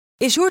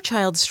Is your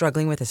child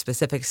struggling with a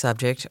specific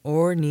subject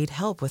or need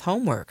help with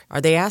homework?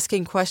 Are they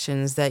asking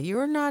questions that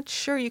you're not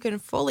sure you can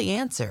fully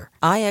answer?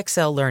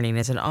 IXL Learning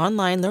is an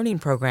online learning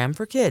program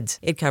for kids.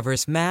 It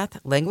covers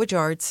math, language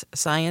arts,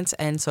 science,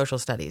 and social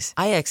studies.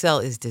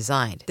 IXL is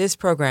designed. This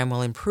program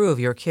will improve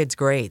your kids'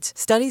 grades.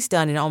 Studies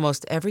done in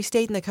almost every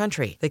state in the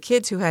country. The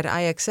kids who had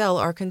IXL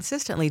are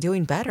consistently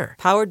doing better.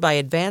 Powered by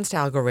advanced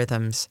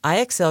algorithms,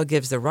 IXL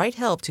gives the right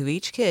help to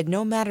each kid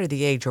no matter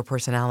the age or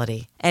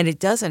personality. And it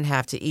doesn't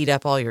have to eat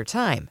up all your time.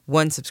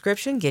 One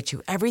subscription gets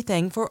you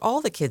everything for all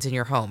the kids in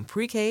your home,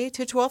 pre-K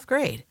to 12th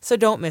grade. So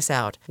don't miss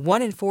out.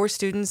 1 in 4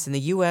 students in the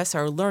U.S.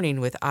 are learning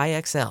with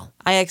IXL.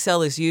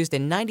 IXL is used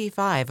in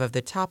 95 of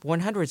the top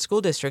 100 school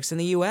districts in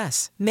the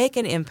U.S. Make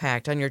an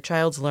impact on your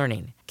child's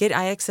learning. Get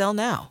IXL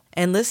now.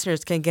 And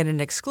listeners can get an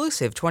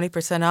exclusive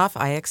 20% off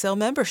IXL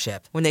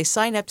membership when they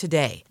sign up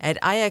today at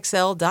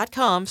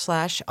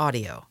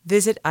IXL.com/audio.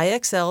 Visit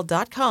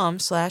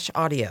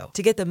IXL.com/audio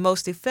to get the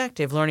most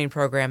effective learning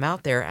program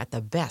out there at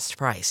the best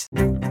price.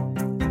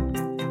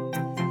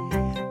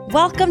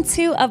 Welcome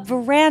to a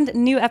brand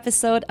new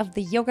episode of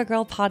the Yoga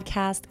Girl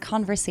podcast,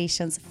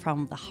 Conversations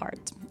from the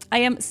Heart. I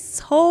am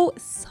so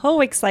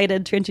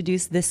excited to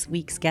introduce this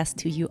week's guest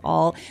to you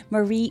all,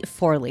 Marie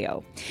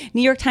Forleo.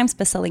 New York Times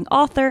bestselling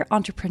author,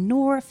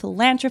 entrepreneur,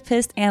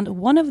 philanthropist, and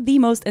one of the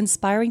most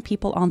inspiring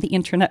people on the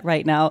internet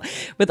right now.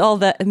 With all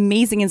the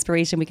amazing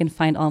inspiration we can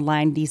find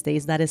online these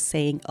days, that is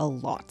saying a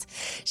lot.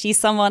 She's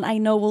someone I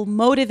know will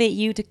motivate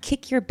you to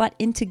kick your butt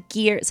into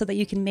gear so that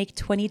you can make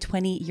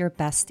 2020 your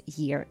best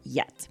year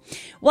yet.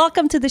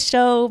 Welcome to the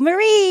show,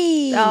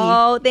 Marie!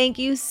 Oh, thank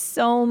you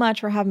so much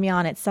for having me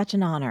on. It's such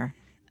an honor.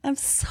 I'm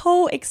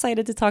so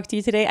excited to talk to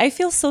you today. I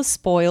feel so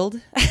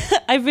spoiled.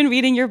 I've been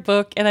reading your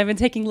book and I've been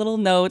taking little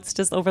notes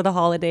just over the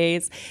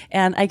holidays,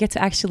 and I get to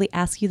actually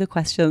ask you the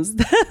questions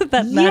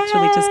that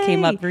naturally just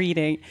came up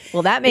reading.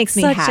 Well, that makes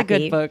me happy. happy. Such a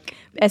good book.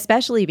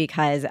 Especially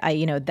because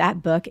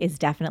that book is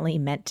definitely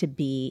meant to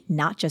be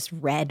not just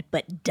read,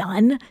 but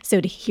done. So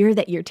to hear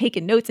that you're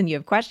taking notes and you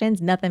have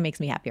questions, nothing makes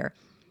me happier.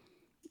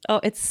 Oh,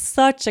 it's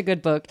such a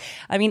good book.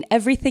 I mean,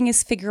 everything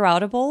is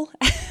figure-outable.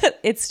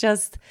 It's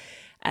just...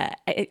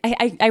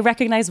 I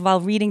recognize while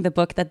reading the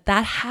book that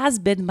has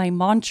been my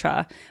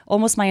mantra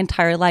almost my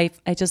entire life.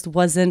 I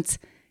wasn't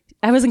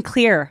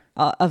clear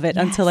of it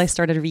until I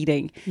started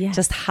reading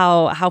just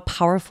how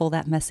powerful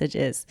that message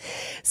is.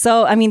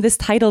 So, I mean, this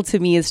title to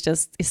me is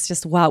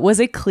just wow. Was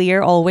it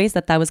clear always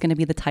that was going to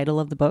be the title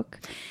of the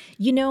book?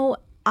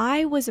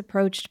 I was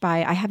approached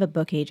by, I have a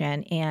book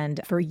agent, and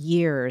for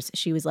years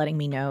she was letting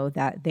me know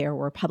that there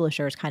were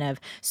publishers kind of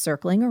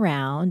circling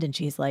around, and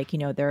she's like,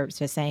 they're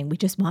just saying, we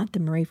just want the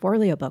Marie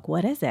Forleo book.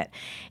 What is it?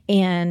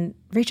 And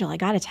Rachel, I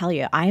got to tell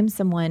you, I am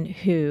someone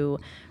who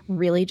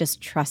really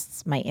just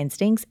trusts my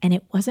instincts, and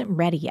it wasn't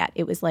ready yet.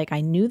 It was like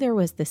I knew there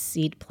was this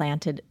seed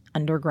planted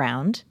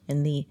underground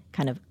in the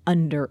kind of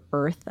under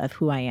earth of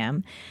who I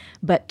am.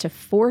 But to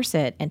force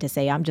it and to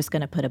say, I'm just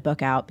going to put a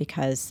book out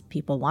because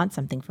people want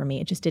something from me,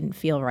 it just didn't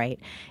feel right.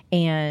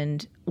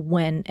 And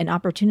when an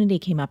opportunity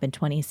came up in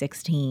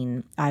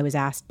 2016, I was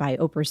asked by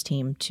Oprah's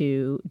team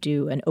to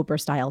do an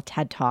Oprah-style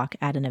TED Talk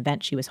at an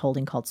event she was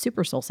holding called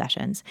Super Soul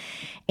Sessions.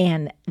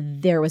 And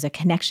there was a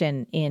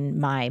connection in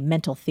my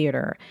mental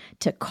theater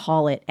to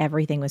call it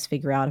Everything Was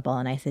Figure-Outable.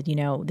 And I said,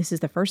 this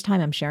is the first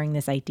time I'm sharing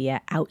this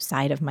idea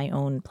outside of my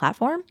own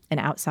platform and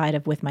outside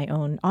of with my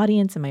own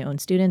audience and my own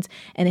students.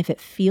 And if it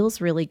feels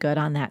really good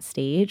on that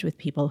stage with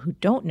people who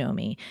don't know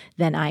me,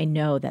 then I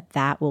know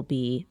that will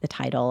be the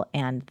title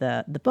and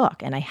the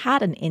book. And I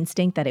had an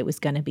instinct that it was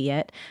going to be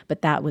it,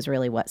 but that was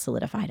really what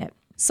solidified it.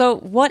 So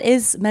what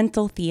is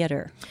mental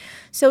theater?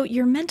 So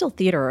your mental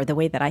theater, or the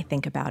way that I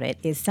think about it,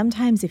 is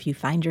sometimes if you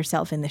find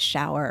yourself in the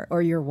shower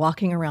or you're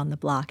walking around the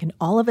block and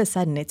all of a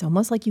sudden it's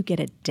almost like you get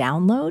a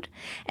download.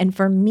 And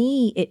for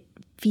me, it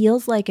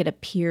feels like it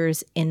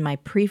appears in my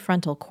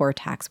prefrontal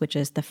cortex, which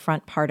is the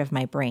front part of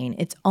my brain.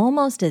 It's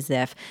almost as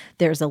if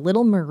there's a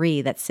little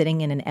Marie that's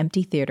sitting in an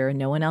empty theater and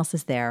no one else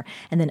is there.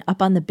 And then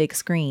up on the big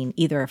screen,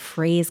 either a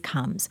phrase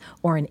comes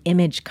or an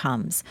image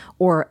comes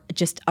or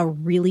just a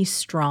really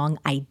strong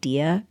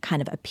idea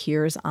kind of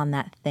appears on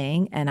that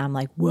thing. And I'm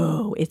like,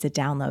 whoa, it's a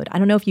download. I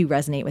don't know if you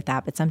resonate with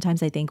that, but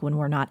sometimes I think when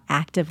we're not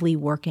actively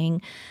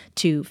working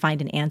to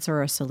find an answer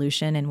or a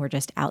solution and we're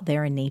just out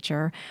there in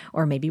nature,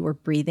 or maybe we're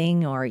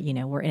breathing, or,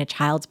 we're in a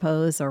child's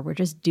pose, or we're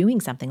just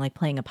doing something like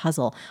playing a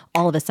puzzle,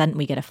 all of a sudden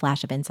we get a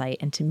flash of insight.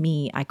 And to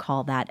me, I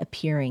call that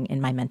appearing in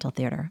my mental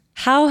theater.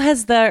 How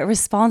has the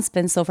response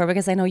been so far?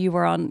 Because I know you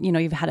were on,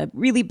 you've had a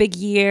really big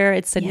year.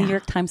 It's a New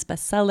York Times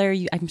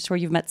bestseller. I'm sure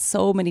you've met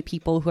so many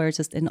people who are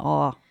just in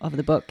awe of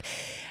the book.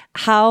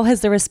 How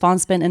has the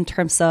response been in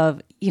terms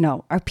of,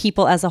 are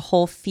people as a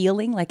whole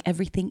feeling like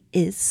everything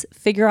is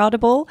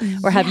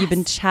figure-outable? Or have you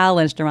been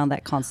challenged around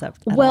that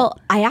concept? Well,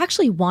 I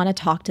actually want to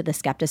talk to the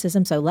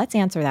skepticism. So let's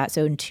answer that.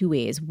 So in two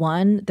ways.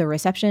 One, the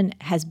reception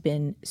has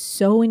been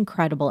so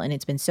incredible and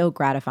it's been so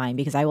gratifying,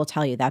 because I will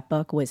tell you that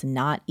book was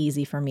not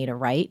easy for me to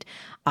write.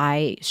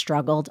 I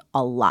struggled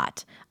a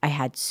lot. I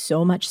had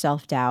so much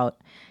self-doubt.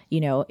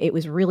 it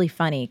was really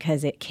funny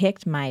because it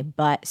kicked my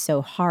butt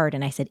so hard.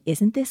 And I said,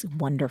 isn't this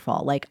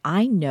wonderful? Like,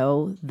 I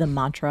know the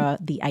mantra,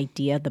 the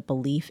idea, the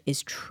belief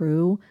is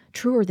truer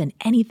than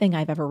anything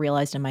I've ever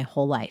realized in my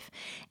whole life.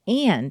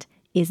 And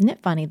isn't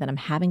it funny that I'm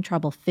having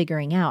trouble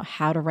figuring out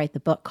how to write the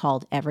book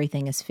called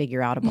Everything is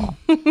Figureoutable?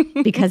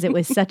 Because it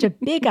was such a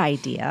big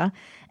idea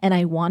and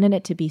I wanted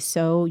it to be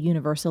so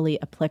universally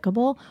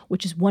applicable,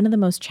 which is one of the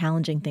most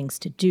challenging things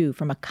to do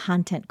from a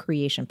content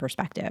creation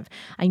perspective.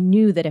 I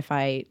knew that if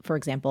I, for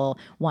example,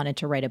 wanted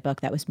to write a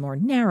book that was more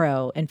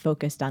narrow and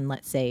focused on,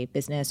 let's say,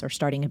 business or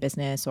starting a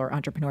business or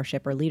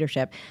entrepreneurship or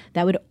leadership,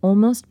 that would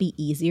almost be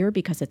easier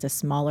because it's a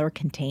smaller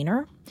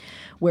container.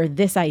 Where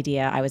this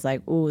idea, I was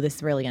like, ooh, this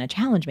is really going to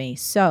challenge me.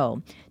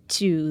 So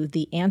to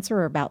the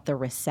answer about the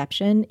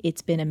reception,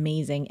 it's been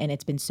amazing. And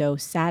it's been so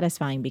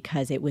satisfying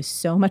because it was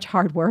so much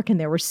hard work and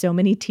there were so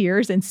many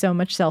tears and so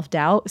much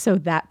self-doubt. So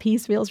that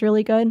piece feels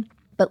really good.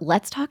 But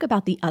let's talk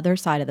about the other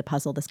side of the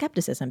puzzle, the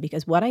skepticism,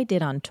 because what I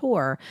did on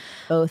tour,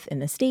 both in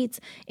the States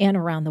and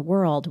around the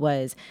world,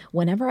 was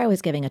whenever I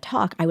was giving a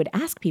talk, I would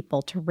ask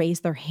people to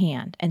raise their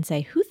hand and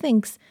say, who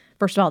thinks,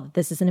 first of all, that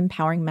this is an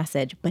empowering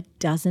message, but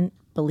doesn't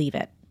believe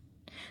it?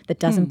 That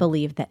doesn't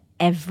believe that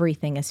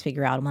everything is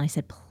figureoutable. And I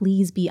said,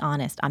 please be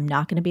honest. I'm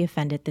not going to be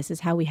offended. This is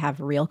how we have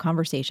real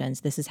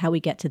conversations. This is how we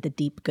get to the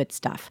deep, good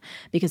stuff.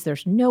 Because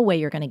there's no way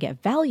you're going to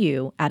get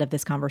value out of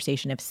this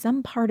conversation if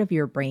some part of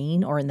your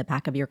brain or in the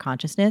back of your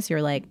consciousness,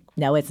 you're like,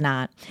 no, it's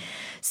not.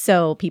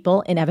 So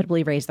people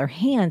inevitably raised their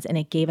hands, and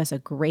it gave us a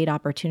great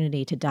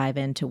opportunity to dive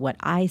into what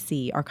I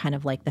see are kind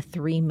of like the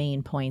three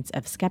main points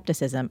of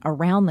skepticism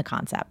around the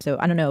concept. So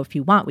I don't know if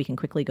you want, we can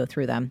quickly go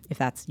through them if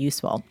that's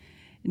useful.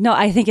 No,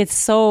 I think it's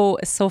so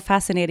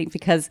fascinating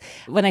because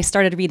when I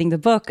started reading the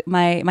book,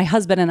 my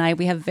husband and I,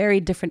 we have very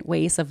different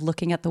ways of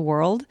looking at the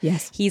world.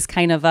 Yes. He's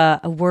kind of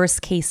a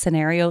worst case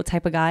scenario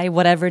type of guy.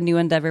 Whatever new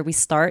endeavor we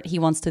start, he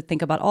wants to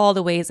think about all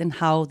the ways in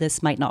how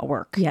this might not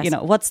work. Yes.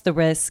 What's the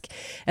risk?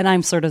 And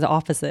I'm sort of the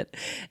opposite.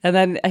 And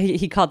then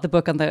he caught the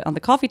book on the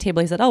coffee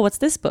table. He said, oh, what's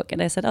this book?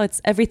 And I said, oh, it's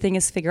Everything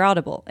is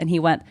Figureoutable. And he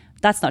went,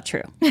 that's not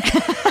true.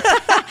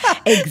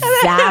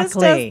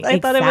 Exactly. I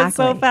thought it was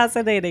so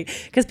fascinating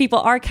because people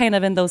are kind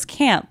of in those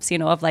camps,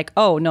 of like,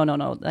 oh, no.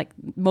 Like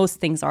most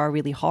things are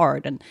really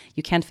hard and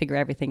you can't figure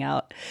everything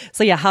out.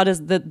 So yeah, how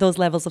does those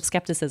levels of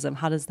skepticism,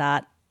 how does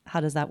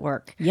that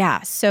work?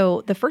 Yeah.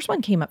 So the first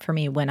one came up for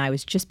me when I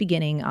was just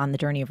beginning on the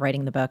journey of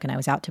writing the book, and I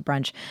was out to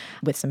brunch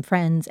with some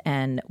friends,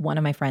 and one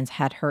of my friends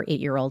had her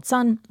 8-year-old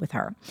son with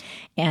her.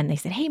 And they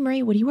said, hey,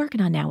 Marie, what are you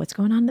working on now? What's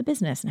going on in the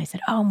business? And I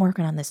said, oh, I'm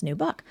working on this new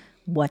book.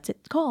 What's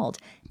it called?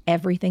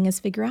 Everything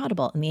is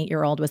Figureoutable. And the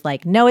 8-year-old was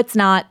like, no, it's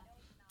not.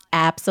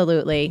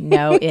 Absolutely.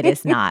 No, it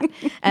is not.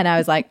 And I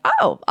was like,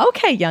 oh,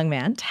 okay, young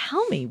man,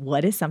 tell me,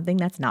 what is something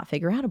that's not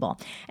figureoutable?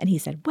 And he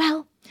said,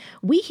 well,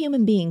 we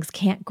human beings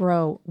can't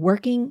grow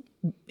working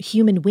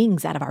human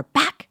wings out of our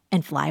back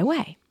and fly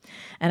away.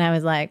 And I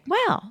was like,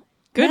 well,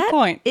 good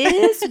point.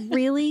 Is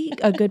really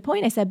a good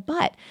point. I said,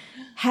 but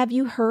have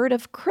you heard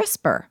of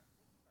CRISPR?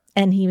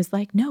 And he was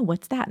like, no,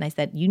 what's that? And I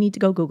said, you need to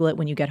go Google it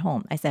when you get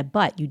home. I said,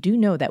 but you do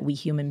know that we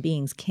human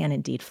beings can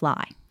indeed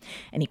fly.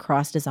 And he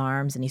crossed his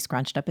arms and he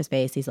scrunched up his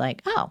face. He's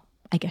like, oh,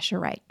 I guess you're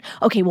right.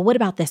 Okay, well, what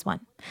about this one?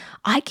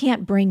 I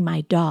can't bring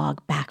my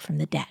dog back from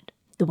the dead,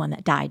 the one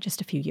that died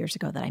just a few years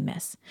ago that I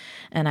miss.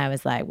 And I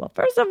was like, well,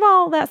 first of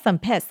all, that's some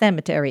Pet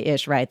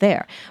Cemetery-ish right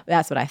there.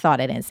 That's what I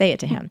thought. I didn't say it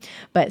to him.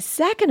 But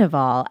second of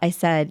all, I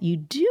said, you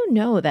do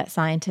know that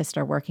scientists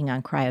are working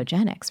on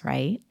cryogenics,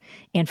 right?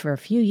 And for a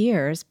few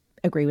years,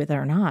 agree with it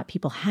or not,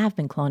 people have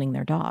been cloning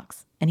their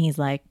dogs. And he's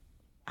like,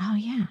 oh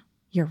yeah,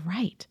 you're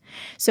right.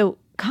 So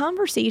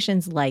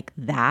conversations like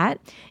that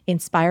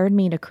inspired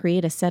me to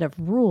create a set of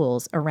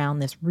rules around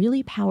this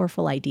really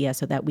powerful idea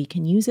so that we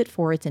can use it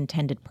for its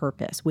intended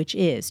purpose, which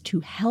is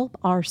to help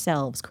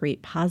ourselves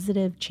create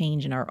positive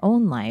change in our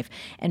own life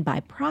and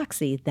by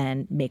proxy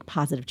then make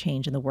positive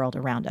change in the world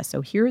around us. So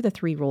here are the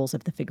 3 rules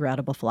of the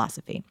Figureoutable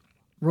philosophy.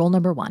 Rule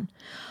number 1,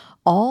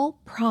 all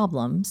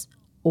problems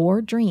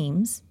or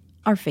dreams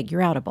are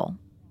figureoutable.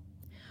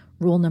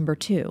 Rule number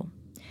 2,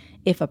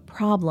 if a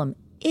problem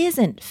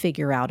isn't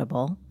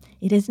figureoutable,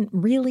 it isn't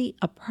really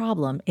a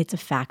problem, it's a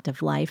fact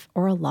of life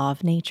or a law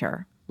of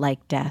nature,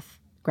 like death,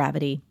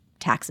 gravity,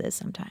 taxes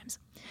sometimes.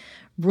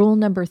 Rule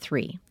number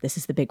 3, this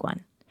is the big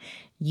one.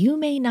 You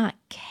may not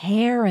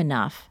care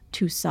enough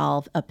to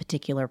solve a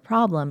particular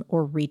problem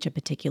or reach a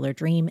particular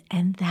dream,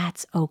 and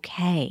that's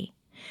okay.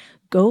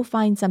 Go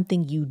find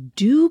something you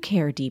do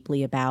care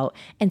deeply about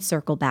and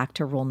circle back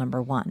to rule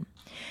number 1.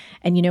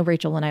 And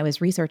Rachel, when I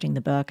was researching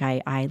the book,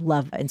 I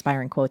love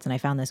inspiring quotes, and I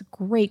found this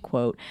great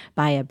quote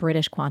by a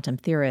British quantum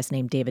theorist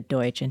named David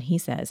Deutsch, and he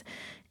says,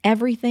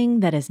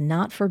 everything that is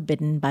not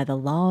forbidden by the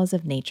laws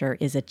of nature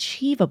is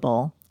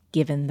achievable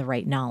given the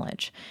right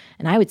knowledge.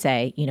 And I would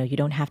say, you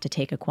don't have to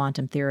take a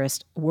quantum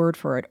theorist word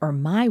for it or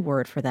my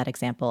word for that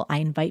example. I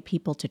invite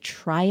people to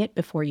try it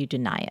before you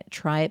deny it.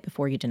 Try it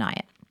before you deny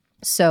it.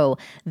 So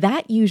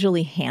that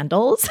usually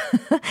handles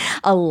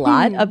a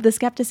lot of the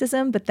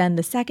skepticism. But then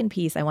the second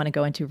piece I want to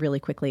go into really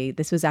quickly,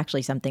 this was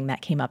actually something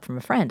that came up from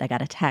a friend. I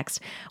got a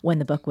text when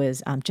the book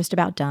was just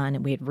about done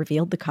and we had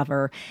revealed the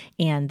cover.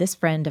 And this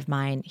friend of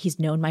mine, he's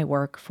known my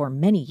work for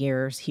many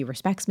years. He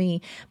respects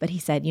me, but he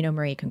said,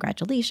 Marie,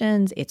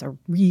 congratulations. It's a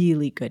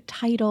really good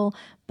title,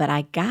 but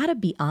I gotta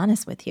be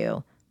honest with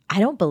you. I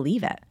don't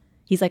believe it.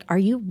 He's like, are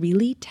you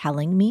really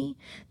telling me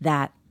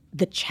that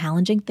the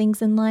challenging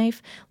things in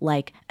life,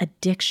 like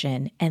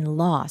addiction and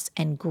loss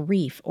and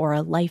grief or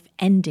a life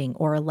ending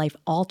or a life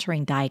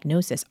altering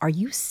diagnosis, are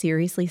you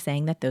seriously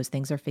saying that those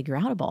things are figure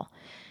outable?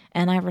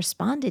 And I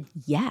responded,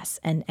 yes.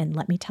 And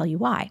let me tell you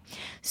why.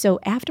 So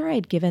after I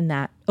had given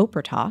that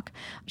Oprah talk,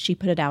 she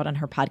put it out on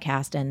her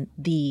podcast, and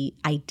the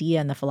idea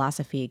and the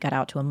philosophy got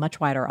out to a much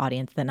wider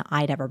audience than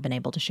I'd ever been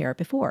able to share it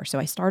before. So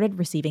I started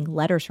receiving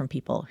letters from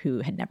people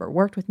who had never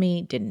worked with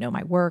me, didn't know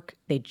my work.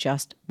 They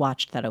just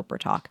watched that Oprah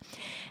talk.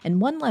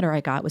 And one letter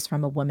I got was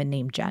from a woman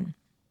named Jen.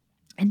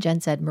 And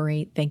Jen said,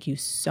 Marie, thank you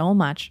so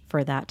much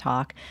for that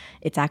talk.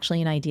 It's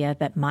actually an idea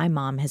that my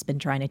mom has been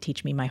trying to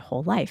teach me my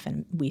whole life.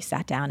 And we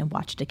sat down and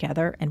watched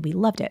together and we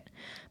loved it.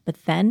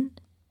 But then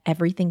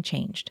everything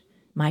changed.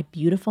 My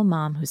beautiful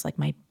mom, who's like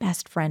my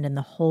best friend in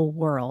the whole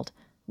world,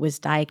 was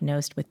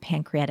diagnosed with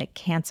pancreatic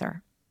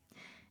cancer.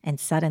 And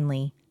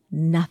suddenly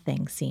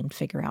nothing seemed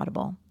figure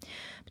outable.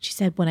 But she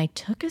said, when I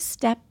took a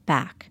step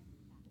back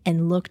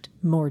and looked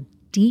more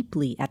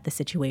deeply at the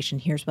situation,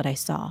 here's what I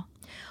saw.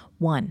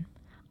 1,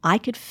 I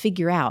could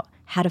figure out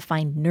how to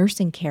find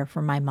nursing care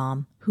for my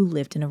mom who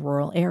lived in a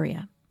rural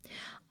area.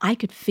 I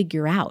could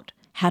figure out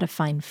how to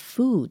find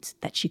foods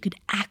that she could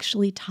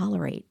actually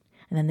tolerate.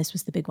 And then this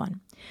was the big one.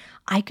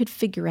 I could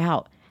figure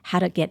out how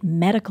to get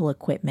medical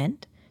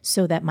equipment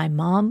so that my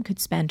mom could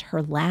spend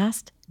her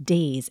last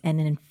days, and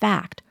in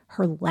fact,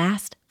 her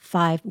last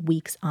 5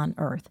 weeks on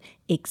earth,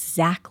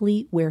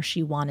 exactly where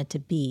she wanted to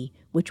be,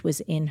 which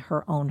was in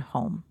her own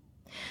home.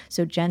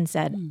 So Jen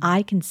said,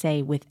 I can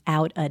say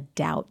without a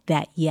doubt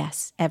that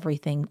yes,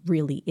 everything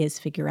really is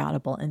figure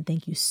outable. And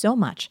thank you so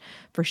much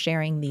for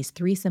sharing these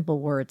 3 simple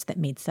words that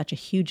made such a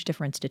huge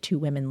difference to 2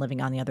 women living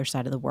on the other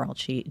side of the world.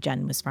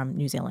 Jen was from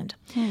New Zealand.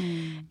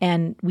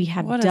 And we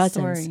have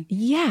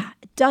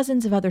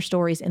dozens of other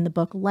stories in the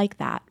book like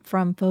that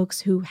from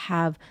folks who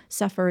have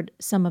suffered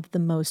some of the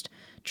most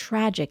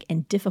tragic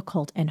and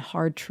difficult and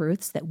hard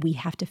truths that we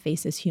have to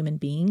face as human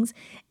beings.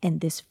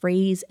 And this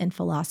phrase and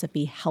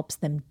philosophy helps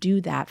them do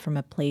that from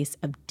a place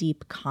of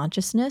deep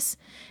consciousness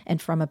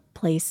and from a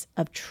place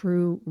of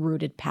true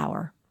rooted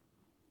power.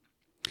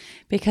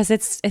 Because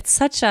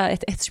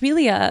it's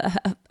really a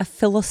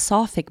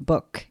philosophic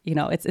book.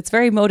 It's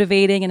very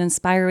motivating and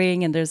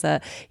inspiring, and there's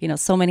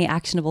so many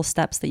actionable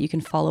steps that you can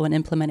follow and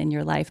implement in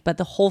your life. But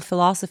the whole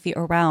philosophy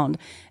around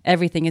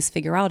everything is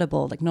figure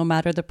outable. Like, no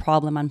matter the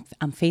problem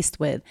I'm faced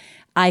with,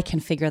 I can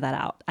figure that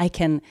out. I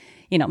can,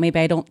 maybe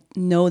I don't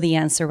know the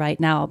answer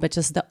right now, but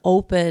just the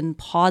open,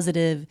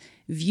 positive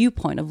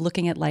viewpoint of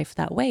looking at life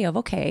that way of,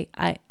 okay,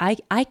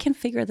 I can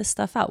figure this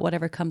stuff out,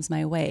 whatever comes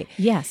my way.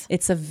 Yes.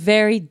 It's a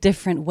very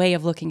different way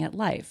of looking at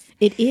life.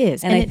 It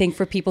is. And I think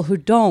for people who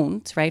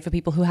don't, right, for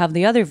people who have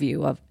the other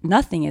view of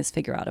nothing is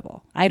figure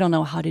outable. I don't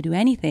know how to do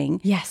anything.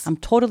 Yes. I'm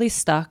totally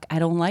stuck. I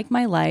don't like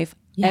my life.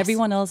 Yes.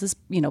 Everyone else is,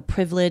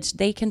 privileged.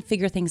 They can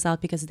figure things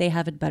out because they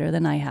have it better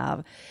than I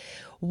have.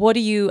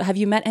 Have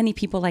you met any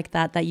people like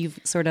that you've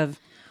sort of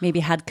maybe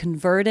had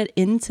converted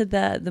into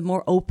the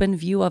more open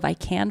view of I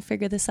can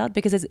figure this out?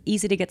 Because it's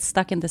easy to get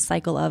stuck in the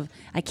cycle of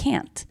I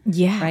can't.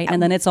 Yeah. Right.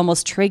 And then it's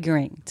almost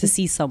triggering to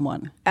see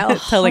someone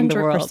telling the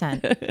world.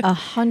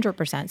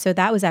 100%. So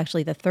that was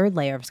actually the third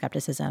layer of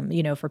skepticism,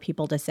 for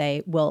people to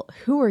say, well,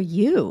 who are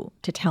you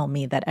to tell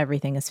me that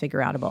everything is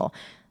figure outable?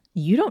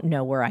 You don't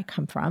know where I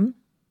come from.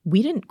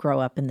 We didn't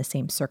grow up in the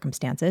same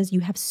circumstances.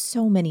 You have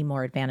so many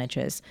more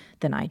advantages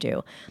than I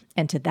do.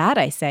 And to that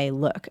I say,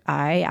 look,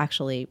 I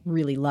actually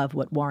really love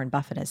what Warren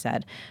Buffett has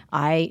said.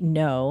 I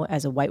know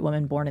as a white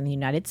woman born in the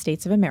United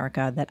States of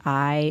America that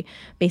I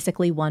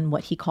basically won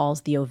what he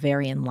calls the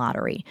ovarian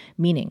lottery,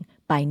 meaning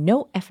by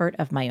no effort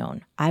of my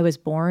own. I was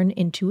born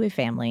into a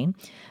family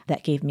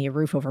that gave me a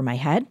roof over my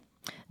head,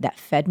 that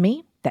fed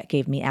me, that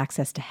gave me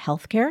access to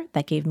healthcare,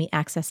 that gave me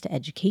access to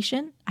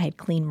education. I had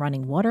clean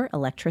running water,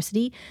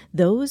 electricity.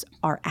 Those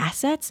are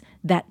assets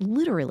that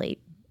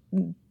literally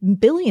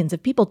billions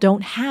of people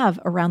don't have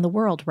around the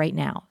world right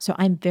now. So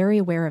I'm very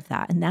aware of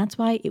that. And that's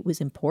why it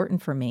was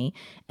important for me,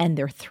 and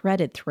they're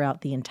threaded throughout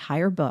the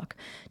entire book,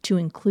 to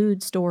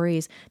include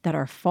stories that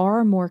are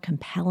far more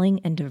compelling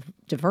and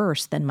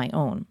diverse than my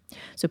own.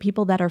 So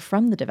people that are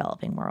from the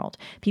developing world,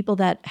 people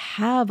that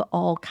have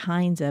all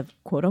kinds of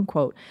quote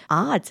unquote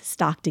odds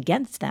stacked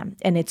against them.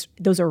 And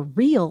those are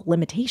real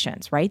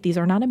limitations, right? These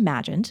are not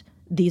imagined.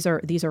 These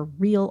are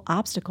real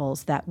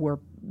obstacles that were,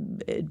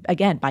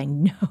 again, by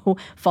no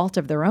fault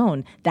of their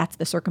own. That's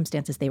the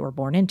circumstances they were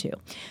born into.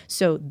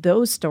 So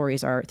those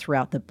stories are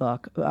throughout the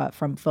book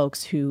from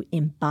folks who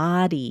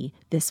embody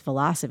this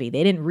philosophy.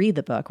 They didn't read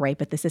the book, right?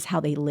 But this is how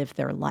they live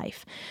their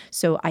life.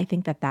 So I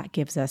think that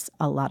gives us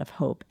a lot of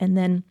hope. And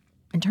then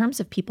In terms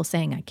of people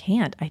saying I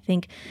can't, I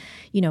think,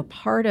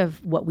 part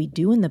of what we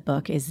do in the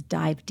book is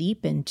dive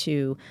deep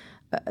into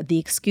the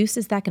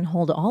excuses that can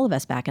hold all of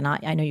us back. And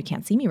I know you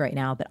can't see me right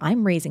now, but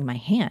I'm raising my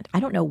hand. I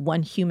don't know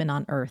one human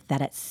on earth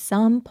that at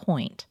some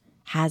point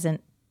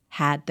hasn't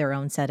had their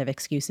own set of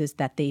excuses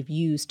that they've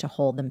used to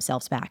hold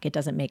themselves back. It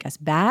doesn't make us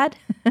bad,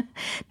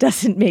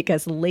 doesn't make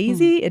us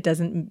lazy.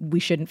 We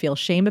shouldn't feel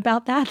shame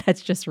about that.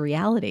 That's just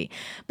reality.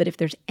 But if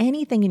there's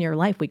anything in your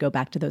life, we go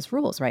back to those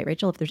rules, right,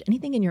 Rachel? If there's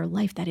anything in your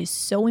life that is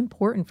so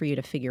important for you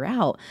to figure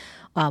out,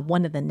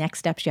 one of the next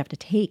steps you have to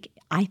take,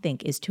 I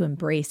think, is to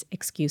embrace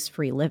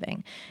excuse-free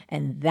living.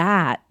 And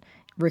that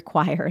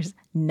requires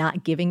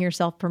not giving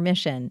yourself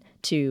permission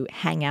to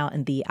hang out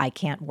in the I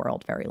can't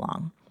world very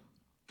long.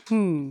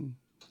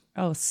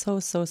 Oh, so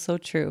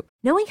true.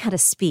 Knowing how to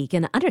speak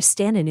and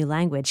understand a new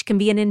language can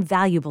be an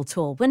invaluable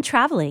tool when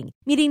traveling,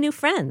 meeting new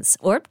friends,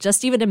 or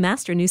just even to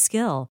master a new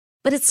skill.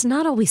 But it's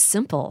not always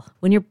simple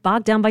when you're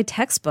bogged down by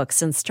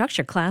textbooks and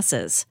structured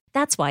classes.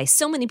 That's why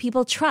so many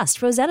people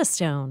trust Rosetta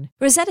Stone.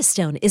 Rosetta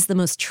Stone is the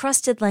most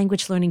trusted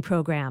language learning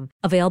program,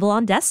 available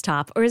on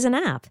desktop or as an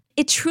app.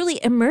 It truly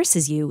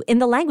immerses you in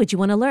the language you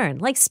want to learn,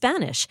 like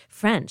Spanish,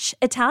 French,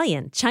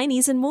 Italian,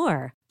 Chinese, and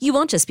more. You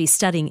won't just be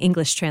studying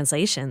English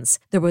translations.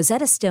 The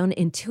Rosetta Stone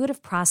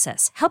intuitive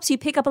process helps you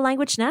pick up a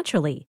language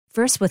naturally,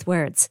 first with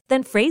words,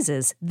 then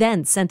phrases,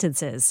 then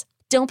sentences.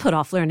 Don't put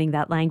off learning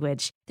that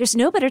language. There's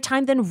no better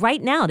time than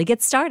right now to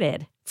get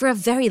started. For a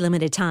very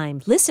limited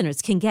time,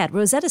 listeners can get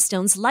Rosetta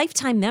Stone's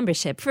lifetime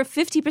membership for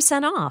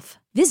 50% off.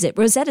 Visit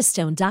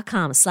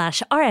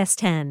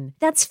rosettastone.com/rs10.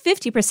 That's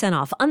 50%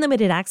 off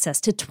unlimited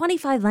access to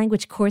 25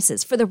 language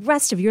courses for the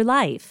rest of your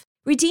life.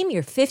 Redeem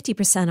your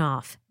 50%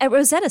 off at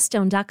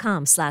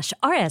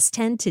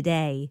rosettastone.com/rs10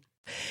 today.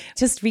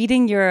 Just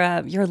reading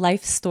your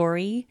life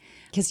story,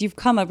 because you've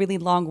come a really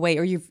long way,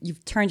 or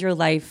you've turned your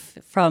life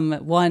from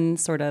one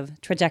sort of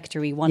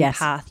trajectory, one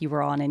path you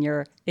were on in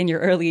your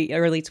early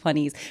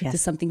 20s to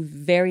something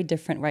very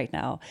different right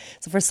now.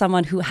 So for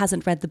someone who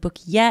hasn't read the book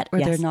yet, or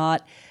they're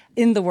not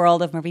in the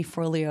world of Marie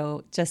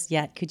Forleo just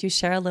yet, could you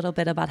share a little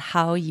bit about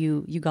how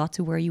you got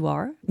to where you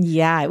are?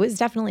 Yeah, it was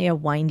definitely a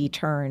windy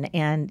turn.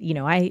 And,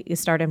 I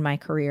started my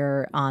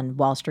career on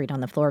Wall Street on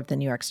the floor of the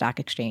New York Stock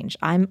Exchange.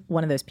 I'm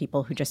one of those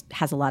people who just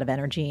has a lot of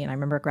energy. And I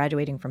remember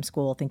graduating from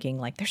school thinking,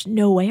 like, there's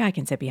no way I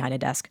can sit behind a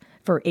desk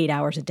for 8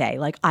 hours a day.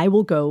 Like, I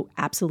will go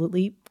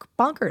absolutely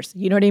bonkers.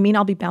 You know what I mean?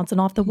 I'll be bouncing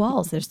off the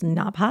walls. There's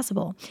not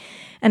possible.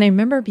 And I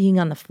remember being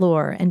on the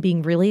floor and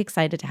being really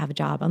excited to have a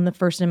job. I'm the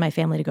first in my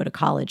family to go to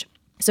college.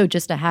 So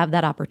just to have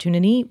that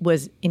opportunity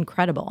was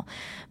incredible.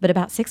 But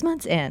about 6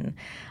 months in,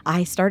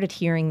 I started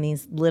hearing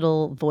these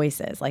little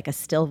voices, like a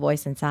still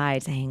voice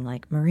inside saying,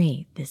 like,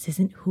 Marie, this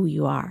isn't who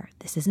you are.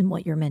 This isn't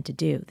what you're meant to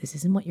do. This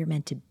isn't what you're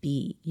meant to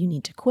be. You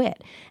need to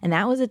quit. And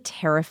that was a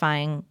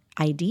terrifying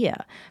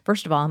idea.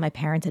 First of all, my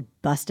parents had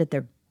busted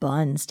their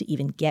buns to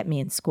even get me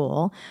in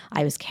school.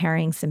 I was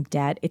carrying some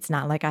debt. It's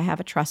not like I have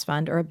a trust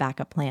fund or a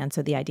backup plan.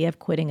 So the idea of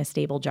quitting a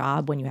stable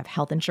job when you have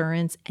health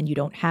insurance and you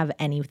don't have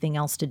anything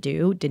else to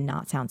do did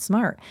not sound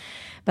smart.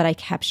 But I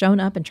kept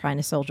showing up and trying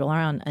to soldier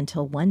around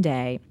until one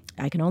day,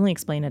 I can only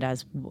explain it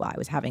as I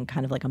was having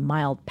kind of like a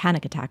mild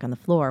panic attack on the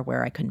floor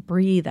where I couldn't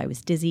breathe. I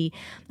was dizzy.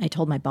 I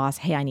told my boss,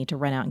 hey, I need to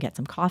run out and get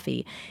some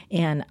coffee.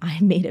 And I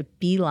made a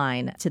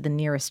beeline to the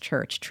nearest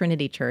church,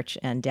 Trinity Church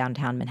in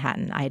downtown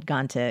Manhattan. I had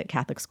gone to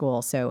Catholic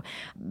school, so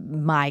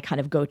my kind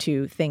of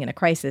go-to thing in a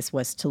crisis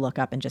was to look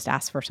up and just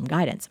ask for some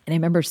guidance. And I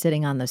remember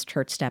sitting on those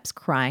church steps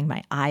crying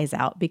my eyes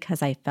out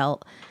because I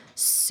felt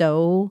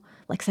so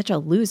like such a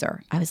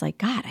loser. I was like,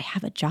 God, I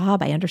have a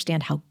job. I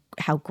understand how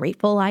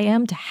grateful I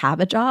am to have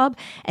a job,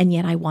 and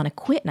yet I want to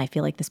quit, and I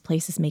feel like this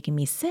place is making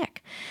me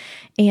sick.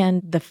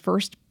 And the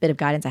first bit of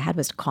guidance I had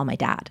was to call my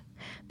dad,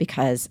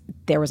 because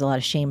there was a lot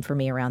of shame for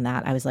me around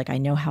that. I was like, I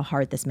know how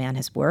hard this man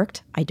has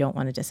worked. I don't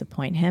want to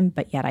disappoint him,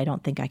 but yet I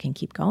don't think I can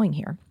keep going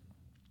here.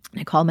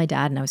 And I called my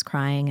dad, and I was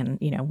crying,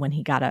 and when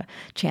he got a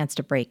chance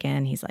to break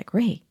in, he's like,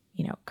 Ray,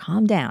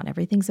 calm down.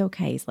 Everything's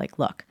okay. He's like,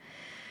 look,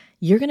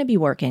 you're going to be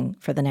working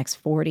for the next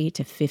 40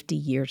 to 50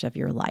 years of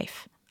your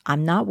life.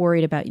 I'm not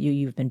worried about you.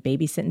 You've been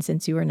babysitting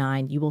since you were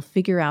 9. You will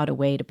figure out a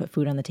way to put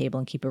food on the table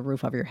and keep a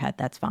roof over your head.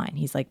 That's fine.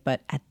 He's like,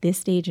 but at this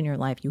stage in your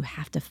life, you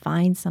have to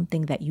find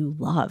something that you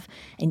love,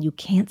 and you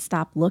can't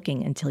stop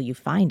looking until you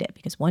find it,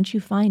 because once you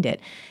find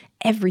it,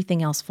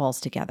 everything else falls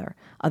together.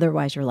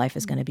 Otherwise, your life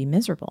is going to be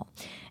miserable.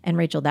 And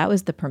Rachel, that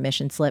was the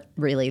permission slip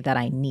really that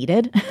I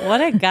needed.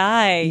 What a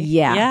guy.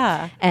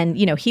 Yeah. And,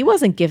 he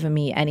wasn't giving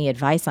me any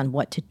advice on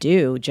what to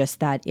do, just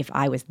that if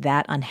I was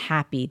that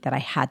unhappy that I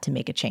had to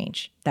make a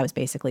change. That was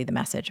basically the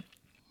message.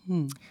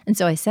 And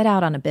so I set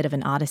out on a bit of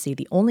an odyssey.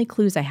 The only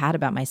clues I had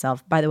about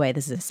myself, by the way,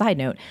 this is a side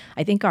note,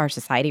 I think our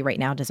society right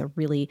now does a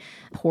really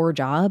poor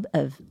job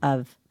of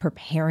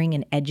preparing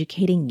and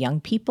educating young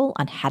people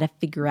on how to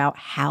figure out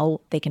how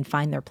they can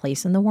find their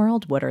place in the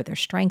world. What are their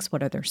strengths?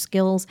 What are their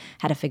skills?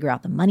 How to figure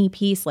out the money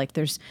piece. Like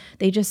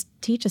they just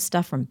teach us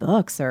stuff from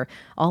books or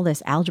all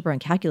this algebra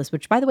and calculus,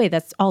 which by the way,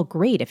 that's all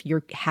great if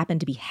you happen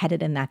to be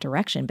headed in that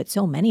direction. But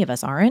so many of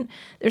us aren't.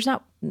 There's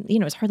not,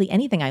 it's hardly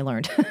anything I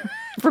learned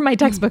from my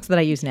textbooks that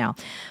I use now.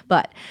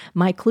 But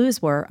my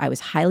clues were I was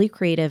highly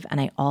creative and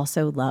I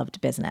also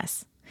loved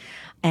business.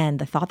 And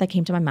the thought that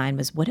came to my mind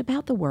was, what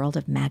about the world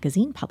of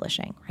magazine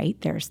publishing, right?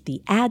 There's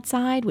the ad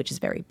side, which is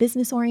very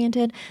business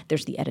oriented.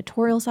 There's the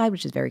editorial side,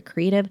 which is very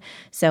creative.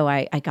 So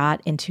I got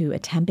into a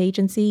temp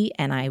agency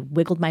and I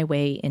wiggled my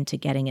way into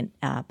getting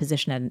a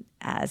position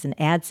as an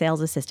ad sales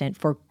assistant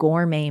for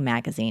Gourmet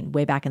magazine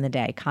way back in the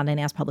day, Condé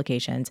Nast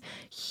Publications,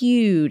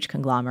 huge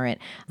conglomerate,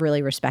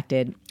 really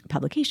respected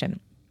publication.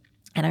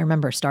 And I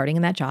remember starting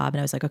in that job and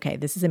I was like, okay,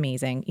 this is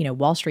amazing.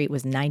 Wall Street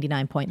was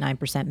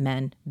 99.9%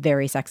 men,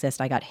 very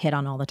sexist. I got hit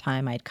on all the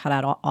time. I had cut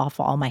out off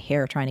all my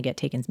hair trying to get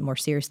taken more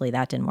seriously.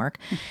 That didn't work.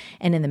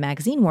 And in the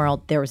magazine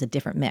world, there was a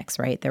different mix,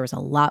 right? There was a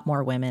lot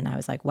more women. I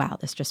was like, wow,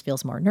 this just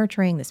feels more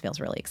nurturing. This feels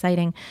really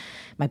exciting.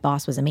 My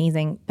boss was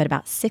amazing. But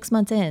about 6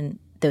 months in,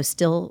 those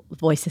still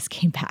voices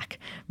came back.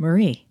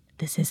 Marie,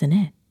 this isn't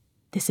it.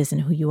 This isn't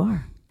who you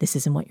are. This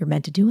isn't what you're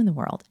meant to do in the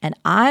world. And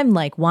I'm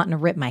like wanting to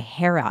rip my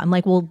hair out. I'm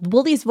like, well,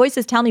 will these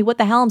voices tell me what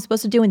the hell I'm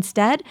supposed to do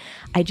instead?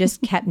 I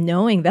just kept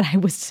knowing that I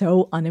was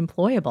so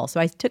unemployable. So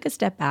I took a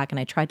step back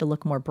and I tried to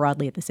look more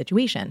broadly at the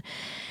situation.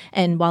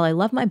 And while I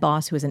love my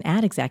boss, who was an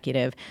ad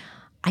executive,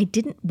 I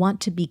didn't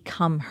want to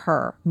become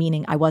her,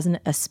 meaning I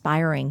wasn't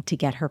aspiring to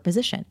get her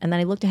position. And then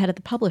I looked ahead at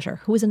the publisher,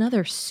 who was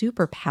another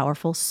super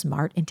powerful,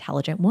 smart,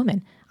 intelligent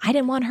woman. I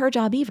didn't want her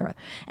job either.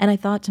 And I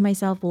thought to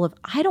myself, well, if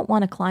I don't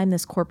want to climb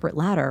this corporate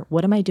ladder,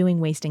 what am I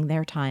doing wasting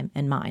their time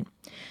and mine?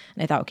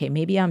 And I thought, okay,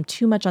 maybe I'm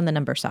too much on the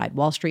number side.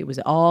 Wall Street was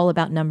all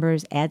about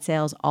numbers, ad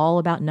sales, all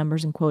about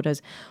numbers and quotas.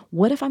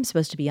 What if I'm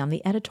supposed to be on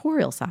the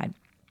editorial side?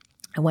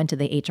 I went to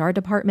the HR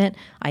department.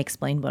 I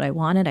explained what I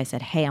wanted. I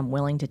said, hey, I'm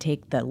willing to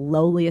take the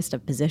lowliest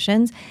of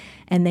positions.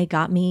 And they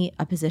got me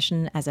a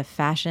position as a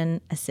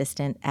fashion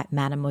assistant at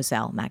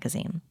Mademoiselle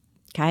magazine.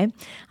 Okay.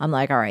 I'm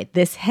like, all right,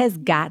 this has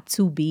got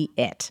to be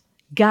it.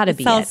 Gotta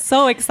be it. Sounds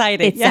so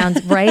exciting. It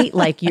sounds right.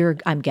 Like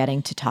I'm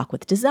getting to talk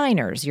with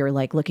designers. You're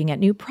like looking at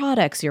new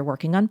products. You're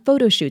working on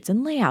photo shoots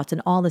and layouts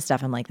and all this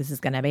stuff. I'm like, this is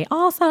going to be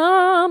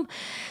awesome.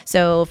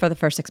 So for the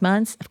first 6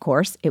 months, of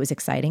course, it was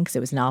exciting because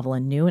it was novel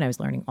and new and I was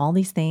learning all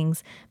these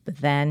things. But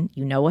then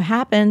you know what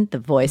happened? The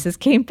voices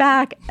came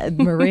back.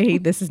 Marie,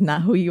 this is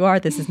not who you are.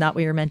 This is not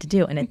what you're meant to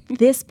do. And at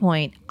this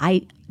point,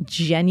 I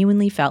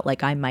genuinely felt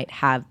like I might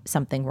have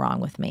something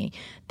wrong with me,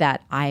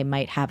 that I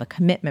might have a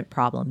commitment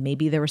problem.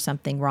 Maybe there was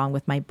something wrong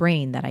with my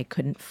brain that I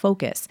couldn't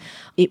focus.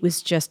 It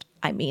was just,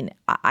 I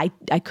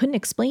couldn't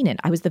explain it.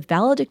 I was the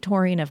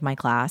valedictorian of my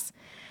class,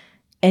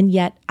 and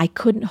yet I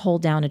couldn't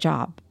hold down a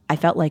job. I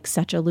felt like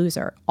such a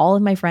loser. All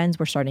of my friends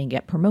were starting to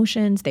get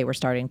promotions. They were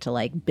starting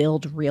to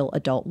build real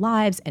adult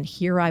lives. And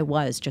here I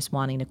was just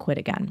wanting to quit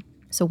again.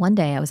 So one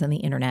day I was on the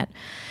internet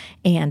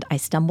and I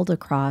stumbled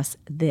across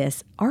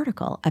this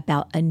article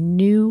about a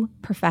new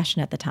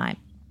profession at the time.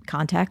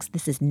 Context,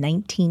 this is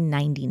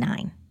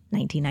 1999.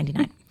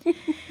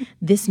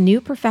 This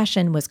new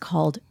profession was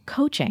called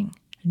coaching.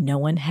 No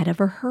one had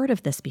ever heard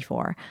of this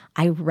before.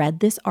 I read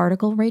this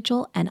article,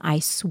 Rachel, and I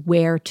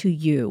swear to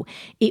you,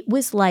 it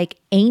was like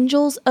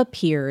angels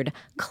appeared,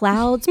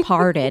 clouds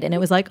parted, and it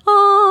was like,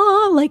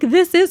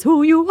 this is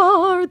who you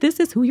are. This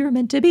is who you're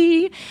meant to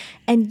be.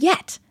 And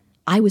yet,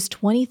 I was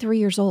 23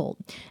 years old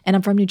and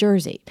I'm from New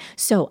Jersey.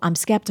 So I'm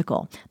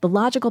skeptical. The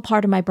logical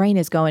part of my brain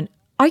is going,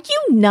 are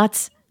you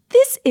nuts?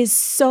 This is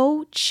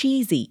so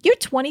cheesy. You're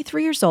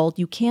 23 years old.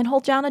 You can't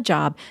hold down a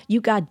job.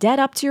 You got debt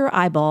up to your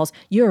eyeballs.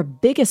 You're a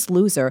biggest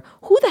loser.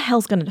 Who the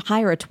hell's going to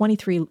hire a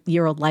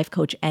 23-year-old life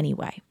coach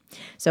anyway?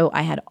 So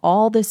I had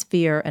all this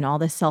fear and all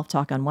this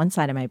self-talk on one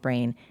side of my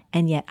brain,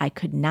 and yet I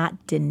could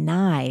not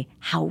deny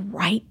how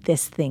right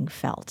this thing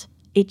felt.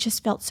 It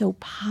just felt so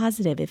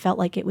positive. It felt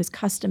like it was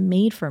custom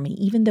made for me,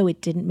 even though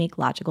it didn't make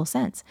logical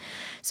sense.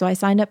 So I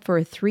signed up for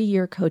a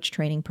 3-year coach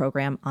training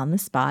program on the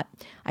spot.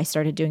 I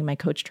started doing my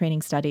coach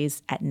training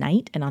studies at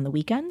night and on the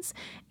weekends,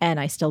 and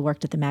I still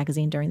worked at the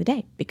magazine during the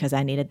day because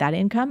I needed that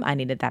income, I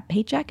needed that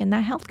paycheck, and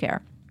that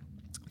healthcare.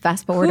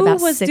 Fast forward about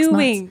 6 months. Who was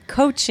doing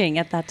coaching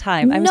at that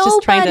time? Nobody. I was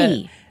just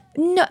trying to...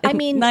 No, I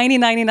mean,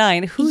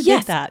 1999. Who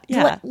did that?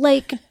 Yeah.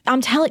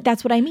 I'm telling,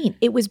 that's what I mean.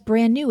 It was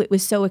brand new. It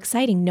was so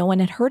exciting. No one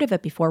had heard of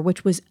it before,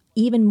 which was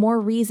even more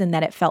reason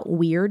that it felt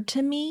weird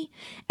to me.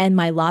 And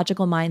my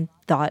logical mind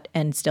thought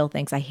and still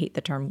thinks, I hate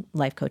the term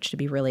life coach, to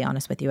be really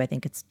honest with you. I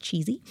think it's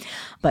cheesy,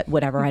 but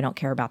whatever. I don't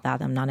care about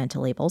that. I'm not into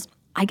labels.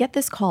 I get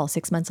this call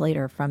 6 months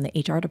later from the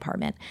HR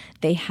department.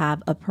 They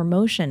have a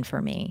promotion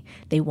for me.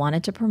 They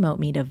wanted to promote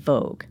me to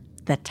Vogue,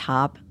 the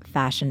top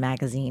fashion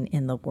magazine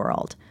in the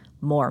world.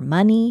 More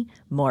money,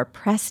 more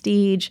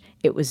prestige.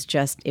 It was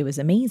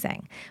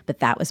amazing. But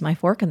that was my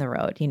fork in the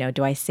road.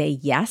 Do I say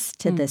yes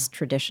to this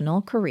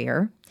traditional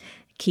career,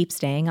 keep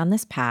staying on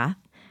this path,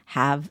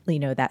 have,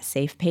 that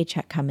safe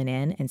paycheck coming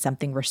in and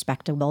something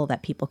respectable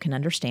that people can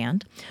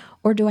understand?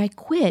 Or do I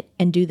quit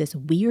and do this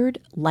weird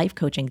life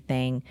coaching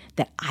thing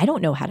that I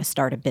don't know how to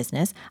start a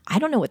business? I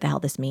don't know what the hell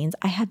this means.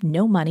 I have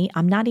no money.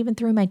 I'm not even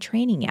through my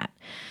training yet.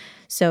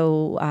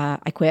 So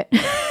I quit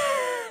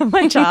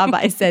my job.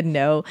 I said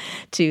no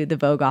to the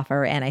Vogue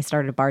offer, and I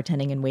started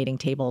bartending and waiting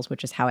tables,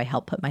 which is how I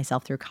helped put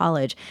myself through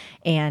college.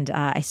 And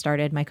I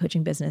started my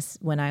coaching business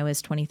when I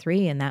was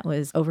 23, and that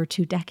was over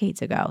 2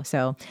 decades ago.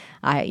 So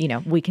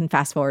we can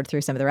fast forward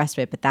through some of the rest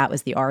of it, but that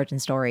was the origin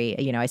story.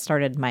 I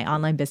started my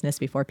online business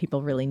before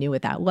people really knew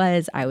what that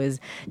was. I was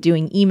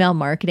doing email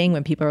marketing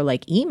when people were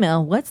like,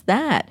 email, what's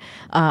that?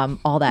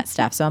 All that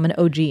stuff. So I'm an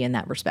OG in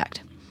that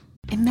respect.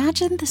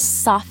 Imagine the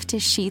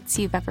softest sheets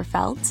you've ever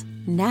felt.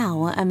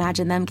 Now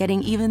imagine them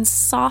getting even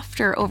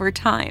softer over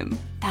time.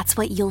 That's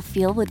what you'll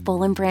feel with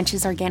Boll &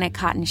 Branch's organic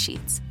cotton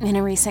sheets. In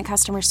a recent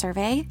customer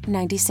survey,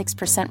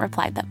 96%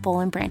 replied that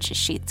Boll & Branch's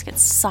sheets get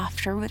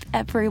softer with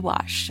every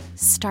wash.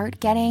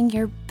 Start getting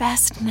your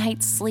best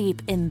night's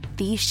sleep in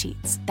these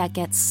sheets that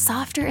get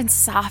softer and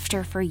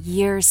softer for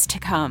years to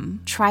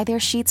come. Try their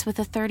sheets with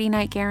a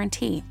 30-night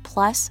guarantee,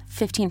 plus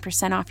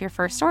 15% off your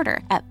first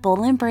order at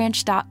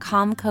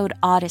bollandbranch.com, code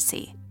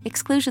Odyssey.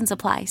 Exclusions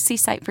apply. See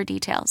site for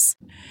details.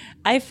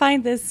 I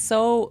find this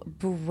so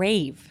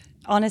brave,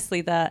 honestly,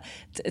 that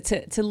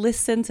to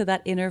listen to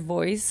that inner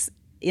voice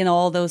in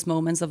all those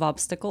moments of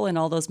obstacle, in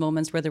all those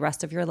moments where the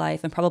rest of your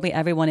life and probably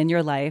everyone in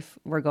your life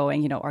were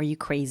going, are you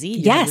crazy?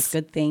 You have this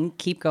good thing,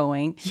 keep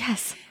going.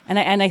 Yes.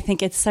 And I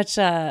think it's such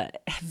a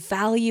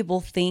valuable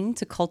thing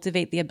to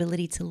cultivate the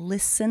ability to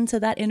listen to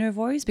that inner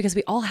voice, because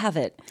we all have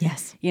it.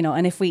 Yes.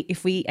 And if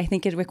we, I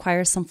think it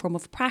requires some form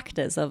of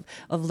practice of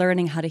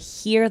learning how to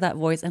hear that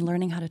voice and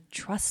learning how to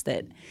trust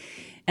it.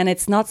 And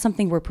it's not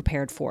something we're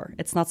prepared for.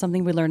 It's not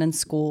something we learn in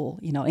school,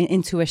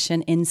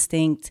 intuition,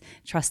 instinct,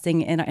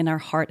 trusting in our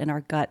heart and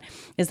our gut.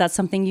 Is that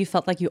something you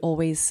felt like you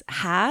always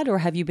had, or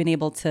have you been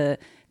able to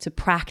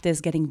practice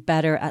getting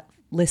better at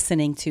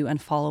listening to and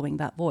following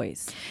that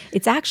voice?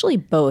 It's actually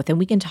both. And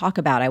we can talk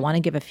about, I want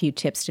to give a few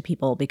tips to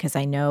people, because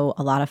I know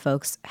a lot of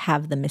folks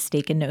have the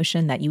mistaken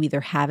notion that you either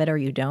have it or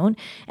you don't.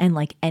 And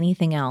like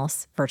anything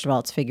else, first of all,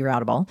 it's figure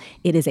outable.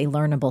 It is a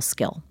learnable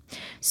skill.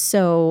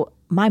 So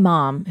my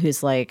mom,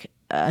 who's like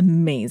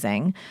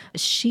amazing,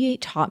 she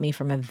taught me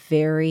from a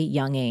very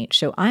young age.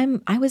 So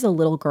I was a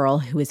little girl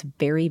who was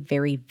very,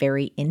 very,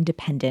 very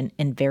independent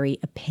and very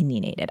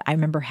opinionated. I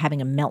remember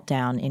having a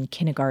meltdown in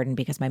kindergarten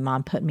because my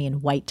mom put me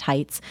in white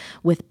tights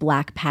with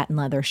black patent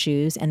leather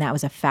shoes, and that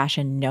was a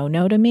fashion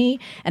no-no to me.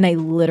 And I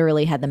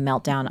literally had the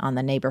meltdown on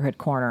the neighborhood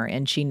corner,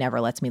 and she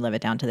never lets me live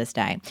it down to this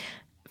day.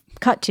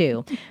 Cut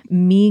to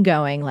me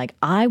going like,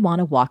 I want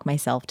to walk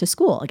myself to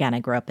school. Again, I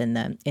grew up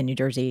in New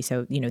Jersey,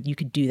 so you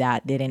could do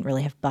that. They didn't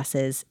really have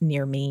buses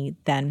near me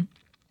then.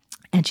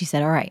 And she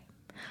said, all right,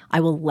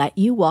 I will let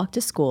you walk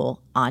to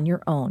school on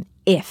your own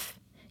if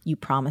you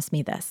promise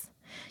me this.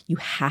 You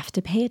have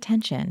to pay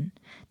attention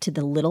to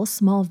the little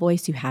small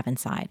voice you have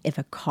inside. If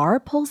a car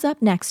pulls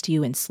up next to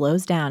you and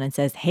slows down and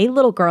says, hey,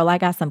 little girl, I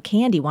got some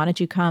candy. Why don't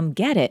you come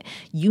get it?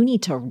 You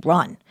need to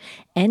run.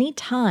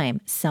 Anytime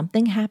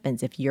something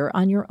happens, if you're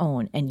on your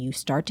own and you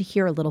start to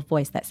hear a little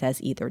voice that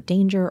says either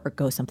danger or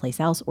go someplace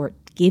else or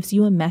gives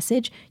you a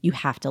message, you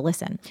have to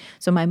listen.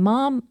 So my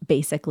mom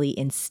basically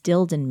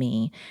instilled in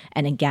me,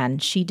 and again,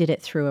 she did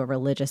it through a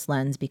religious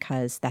lens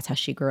because that's how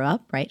she grew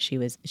up, right? She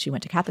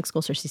went to Catholic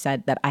school, so she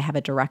said that I have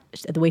a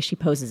direct, the way she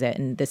poses it,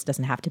 and this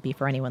doesn't have to be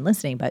for anyone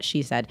listening, but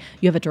she said,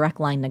 you have a direct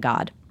line to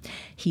God.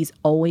 He's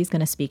always going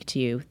to speak to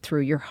you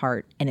through your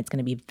heart, and it's going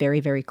to be very,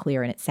 very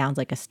clear, and it sounds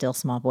like a still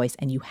small voice,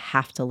 and you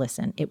have to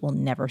listen. It will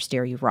never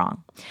steer you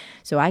wrong.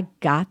 So I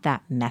got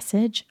that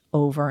message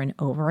over and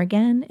over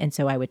again, and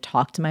so I would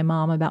talk to my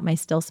mom about my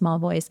still small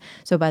voice.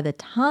 So by the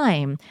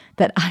time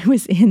that I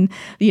was in,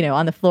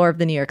 on the floor of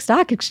the New York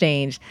Stock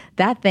Exchange,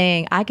 that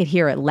thing, I could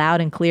hear it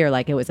loud and clear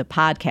like it was a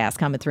podcast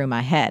coming through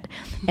my head,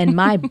 and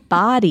my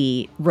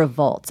body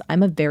revolts.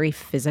 I'm a very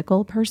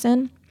physical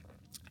person.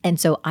 And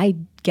so I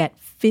get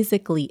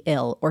physically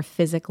ill or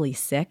physically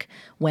sick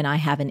when I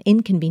have an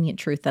inconvenient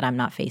truth that I'm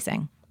not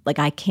facing. Like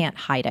I can't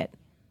hide it.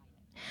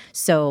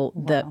 So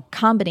the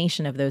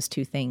combination of those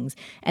two things,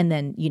 and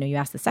then, you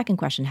ask the second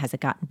question, has it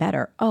gotten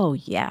better? Oh,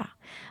 yeah.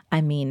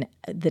 I mean,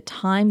 the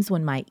times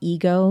when my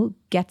ego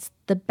gets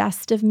the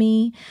best of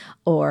me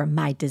or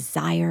my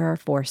desire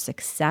for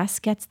success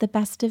gets the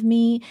best of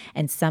me,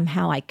 and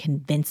somehow I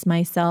convince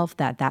myself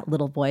that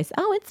little voice,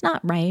 oh, it's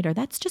not right, or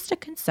that's just a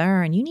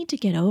concern. You need to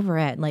get over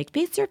it. Like,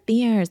 face your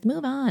fears,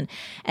 move on.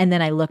 And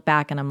then I look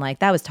back and I'm like,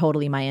 that was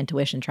totally my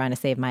intuition trying to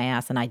save my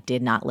ass, and I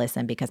did not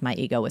listen because my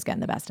ego was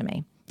getting the best of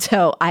me.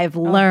 So I've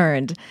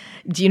learned,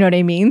 do you know what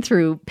I mean,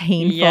 through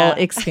painful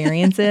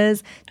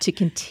experiences to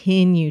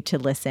continue to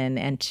listen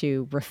and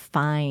to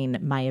refine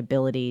my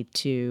ability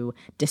to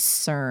discern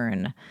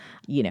discern,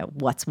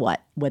 what's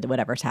what with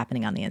whatever's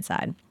happening on the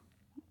inside.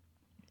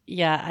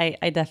 Yeah,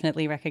 I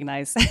definitely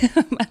recognize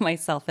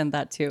myself in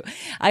that too.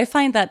 I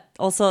find that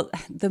also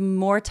the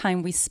more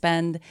time we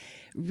spend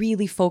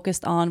really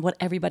focused on what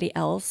everybody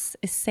else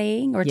is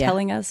saying or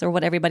telling us, or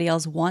what everybody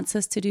else wants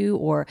us to do,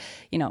 or,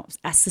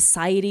 as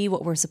society,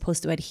 what we're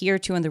supposed to adhere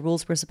to and the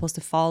rules we're supposed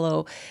to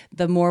follow,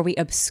 the more we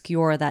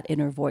obscure that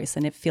inner voice,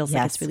 and it feels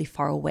like it's really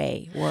far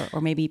away,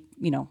 or maybe,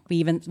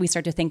 we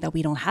start to think that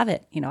we don't have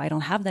it. I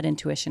don't have that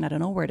intuition. I don't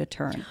know where to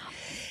turn.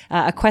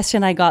 A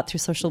question I got through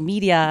social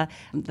media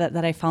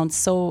that I found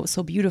so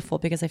beautiful,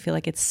 because I feel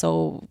like it's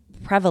so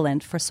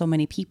prevalent for so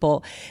many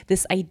people,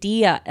 this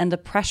idea and the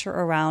pressure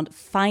around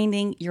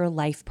finding your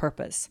life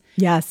purpose.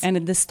 Yes.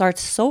 And this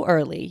starts so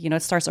early.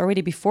 It starts already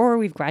before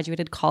we've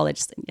graduated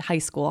college, high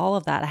school, all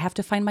of that. I have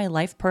to find my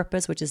life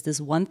purpose, which is this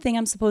one thing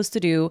I'm supposed to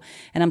do,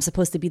 and I'm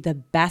supposed to be the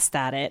best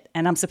at it,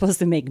 and I'm supposed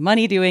to make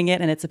money doing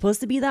it, and it's supposed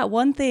to be that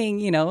one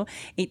thing,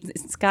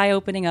 sky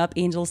opening up,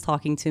 angels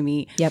talking to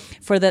me. Yep.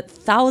 For the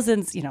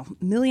thousands,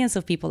 millions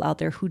of people out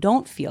there who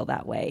don't feel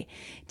that way,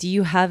 do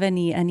you have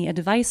any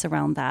advice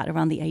around that,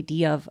 around the idea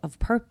of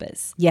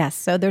purpose? Yes.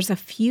 So there's a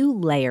few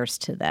layers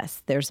to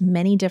this. There's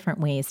many different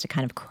ways to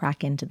kind of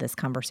crack into this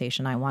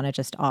conversation. I want to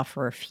just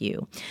offer a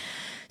few.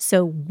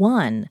 So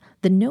one,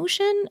 the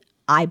notion,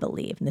 I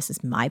believe, and this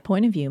is my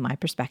point of view, my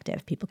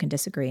perspective, people can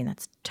disagree, and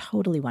that's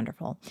totally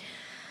wonderful.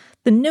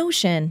 The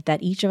notion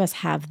that each of us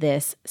have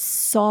this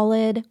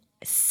solid,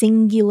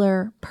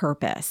 singular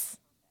purpose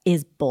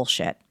is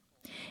bullshit.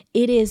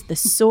 It is the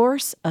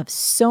source of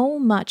so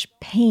much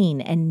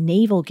pain and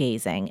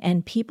navel-gazing,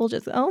 and people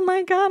just, oh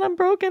my God, I'm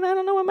broken. I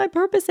don't know what my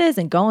purpose is,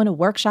 and going to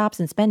workshops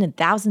and spending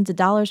thousands of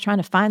dollars trying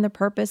to find their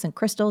purpose and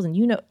crystals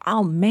and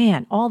oh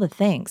man, all the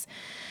things.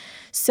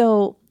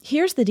 So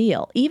here's the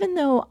deal. Even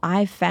though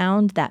I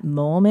found that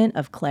moment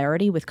of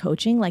clarity with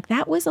coaching, like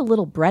that was a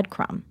little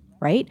breadcrumb,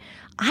 right?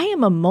 I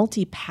am a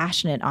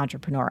multi-passionate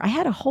entrepreneur. I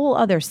had a whole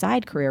other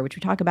side career, which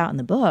we talk about in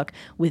the book,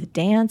 with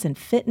dance and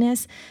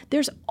fitness.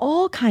 There's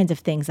all kinds of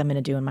things I'm going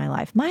to do in my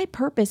life. My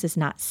purpose is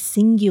not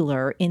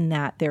singular in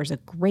that there's a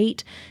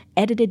great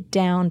edited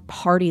down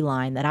party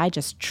line that I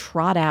just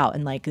trot out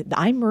and like,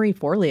 I'm Marie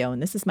Forleo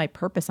and this is my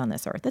purpose on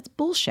this earth. That's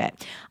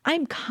bullshit.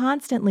 I'm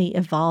constantly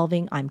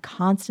evolving. I'm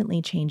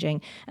constantly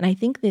changing. And I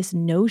think this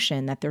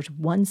notion that there's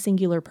one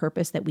singular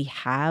purpose that we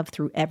have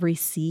through every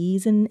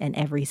season and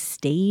every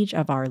stage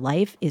of our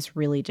life is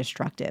really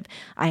destructive.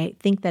 I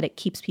think that it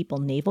keeps people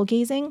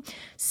navel-gazing,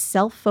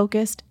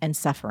 self-focused, and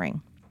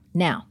suffering.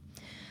 Now,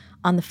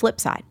 on the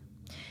flip side,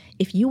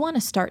 if you want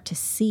to start to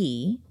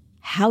see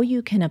how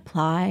you can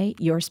apply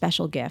your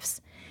special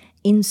gifts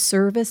in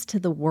service to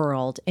the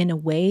world in a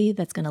way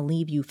that's going to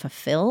leave you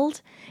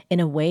fulfilled, in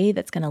a way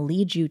that's going to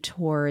lead you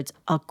towards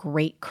a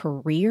great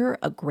career,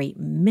 a great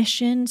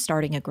mission,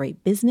 starting a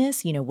great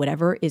business,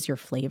 whatever is your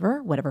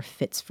flavor, whatever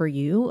fits for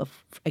you,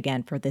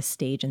 again, for this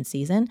stage and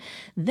season,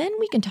 then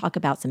we can talk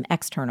about some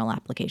external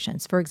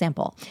applications. For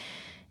example,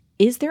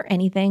 is there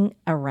anything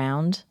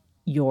around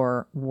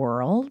your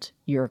world,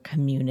 your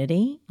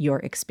community, your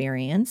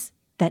experience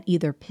that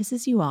either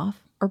pisses you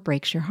off or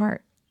breaks your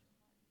heart?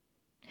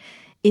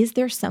 Is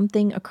there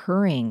something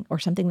occurring or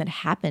something that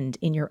happened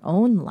in your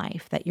own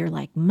life that you're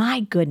like, my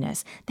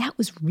goodness, that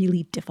was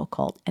really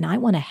difficult, and I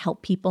want to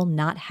help people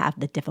not have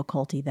the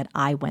difficulty that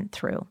I went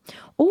through?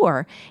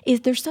 Or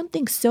is there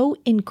something so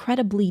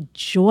incredibly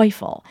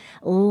joyful,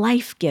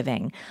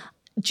 life-giving,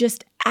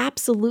 just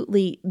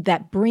absolutely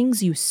that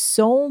brings you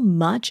so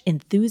much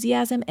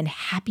enthusiasm and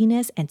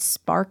happiness and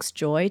sparks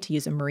joy, to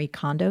use a Marie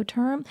Kondo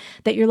term,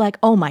 that you're like,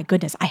 oh my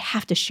goodness, I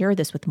have to share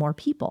this with more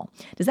people?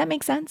 Does that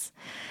make sense?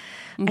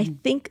 I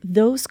think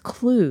those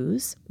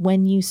clues,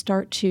 when you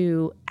start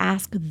to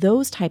ask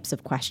those types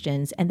of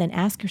questions and then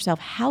ask yourself,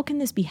 how can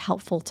this be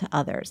helpful to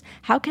others?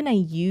 How can I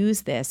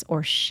use this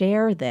or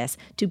share this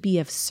to be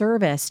of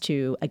service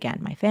to, again,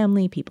 my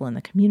family, people in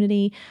the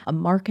community, a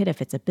market,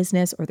 if it's a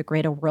business, or the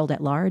greater world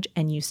at large,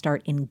 and you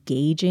start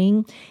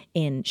engaging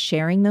in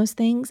sharing those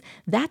things,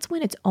 that's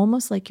when it's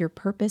almost like your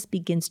purpose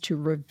begins to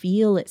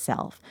reveal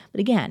itself. But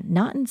again,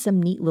 not in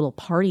some neat little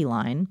party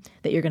line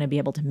that you're going to be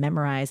able to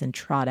memorize and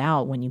trot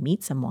out when you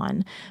meet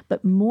someone,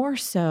 but more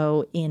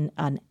so in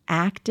an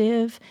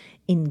active,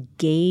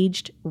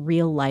 engaged,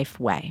 real life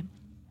way.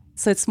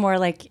 So it's more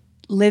like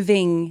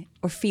living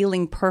or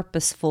feeling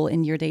purposeful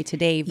in your day to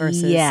day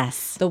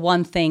versus the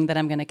one thing that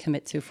I'm going to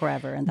commit to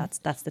forever. And that's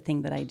the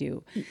thing that I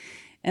do.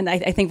 And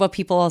I think what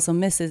people also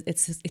miss is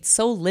it's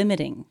so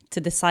limiting to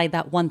decide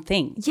that one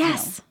thing.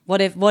 Yes. What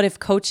if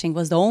coaching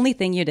was the only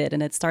thing you did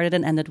and it started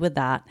and ended with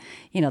that?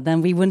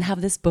 Then we wouldn't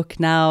have this book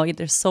now.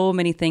 There's so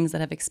many things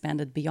that have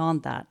expanded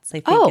beyond that. So I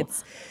think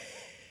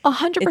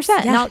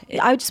 100%. Now,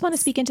 I just want to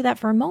speak into that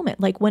for a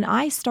moment. Like when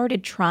I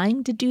started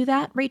trying to do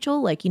that,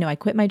 Rachel, like, I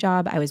quit my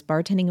job. I was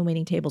bartending and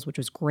waiting tables, which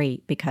was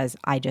great because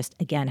I just,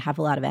 again, have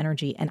a lot of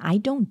energy and I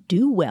don't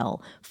do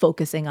well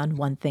focusing on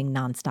one thing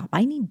nonstop.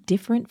 I need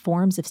different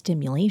forms of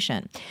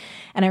stimulation.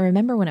 And I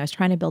remember when I was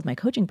trying to build my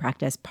coaching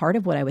practice, part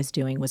of what I was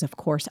doing was, of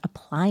course,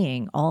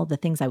 applying all the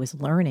things I was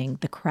learning,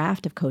 the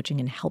craft of coaching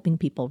and helping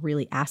people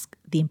really ask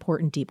the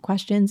important deep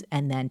questions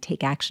and then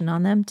take action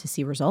on them to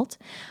see results.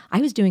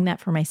 I was doing that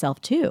for myself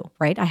too.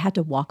 Right? I had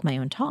to walk my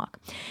own talk.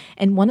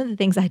 And one of the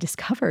things I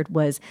discovered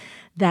was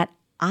that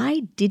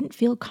I didn't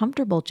feel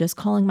comfortable just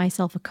calling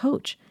myself a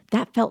coach.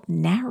 That felt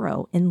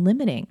narrow and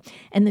limiting.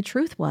 And the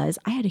truth was,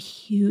 I had a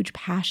huge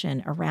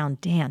passion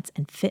around dance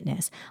and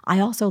fitness. I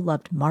also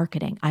loved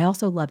marketing. I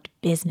also loved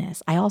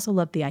business. I also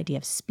loved the idea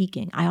of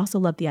speaking. I also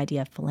loved the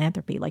idea of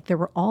philanthropy. Like there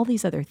were all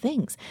these other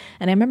things.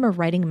 And I remember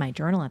writing in my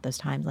journal at those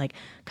times, like,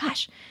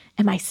 gosh,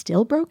 am I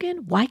still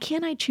broken? Why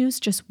can't I choose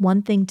just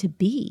one thing to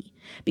be?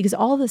 Because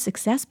all the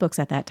success books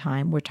at that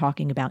time were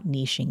talking about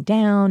niching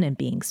down and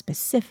being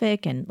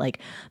specific and like,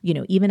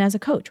 even as a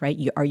coach, right?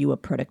 Are you a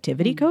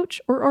productivity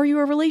coach or are you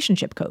a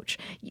relationship coach?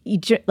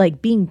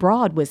 Like being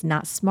broad was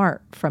not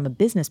smart from a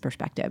business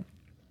perspective.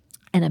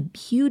 And a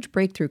huge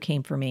breakthrough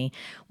came for me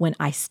when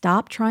I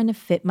stopped trying to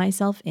fit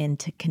myself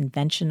into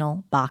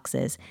conventional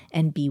boxes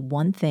and be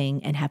one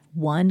thing and have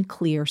one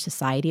clear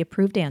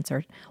society-approved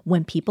answer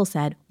when people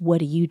said, "What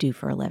do you do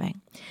for a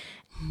living?"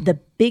 The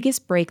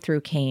biggest breakthrough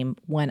came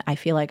when I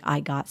feel like I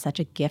got such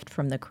a gift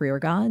from the career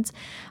gods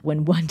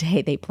when one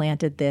day they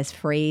planted this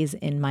phrase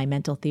in my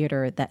mental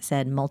theater that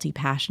said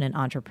multi-passionate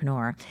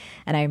entrepreneur.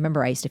 And I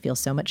remember I used to feel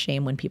so much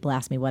shame when people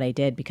asked me what I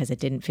did because it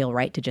didn't feel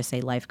right to just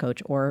say life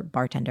coach or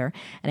bartender.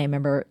 And I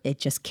remember it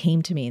just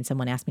came to me and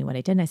someone asked me what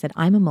I did. And I said,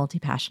 I'm a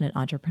multi-passionate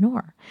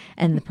entrepreneur.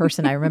 And the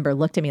person I remember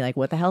looked at me like,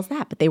 what the hell's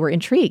that? But they were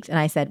intrigued. And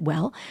I said,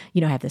 well,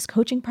 I have this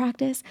coaching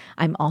practice.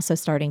 I'm also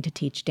starting to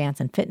teach dance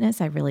and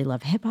fitness. I really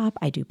love hip hop.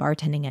 I do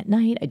bartending at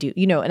night. I do,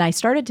 and I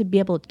started to be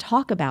able to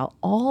talk about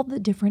all the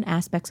different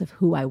aspects of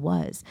who I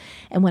was.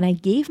 And when I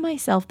gave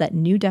myself that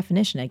new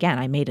definition, again,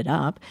 I made it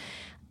up,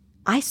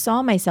 I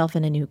saw myself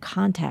in a new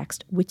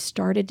context, which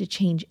started to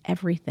change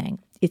everything.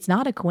 It's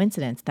not a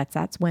coincidence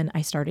that's when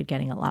I started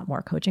getting a lot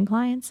more coaching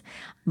clients.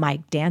 My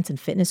dance and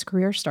fitness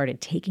career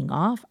started taking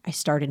off. I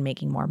started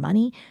making more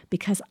money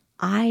because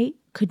I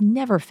could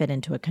never fit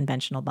into a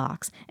conventional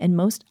box. And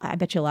I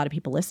bet you a lot of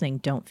people listening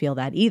don't feel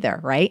that either,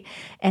 right?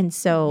 And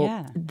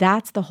so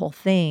that's the whole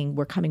thing.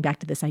 We're coming back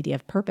to this idea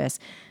of purpose.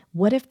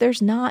 What if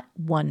there's not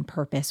one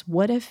purpose?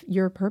 What if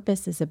your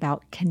purpose is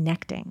about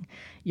connecting?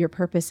 Your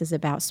purpose is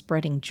about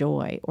spreading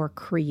joy or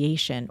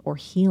creation or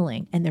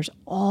healing. And there's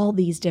all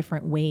these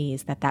different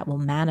ways that will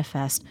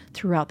manifest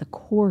throughout the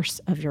course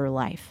of your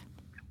life.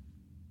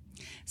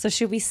 So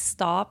should we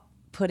stop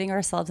putting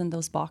ourselves in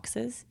those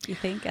boxes, you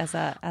think, as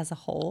a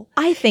whole?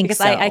 I think because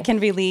so. I can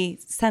really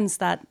sense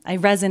that I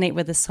resonate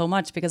with this so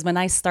much because when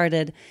I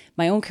started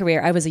my own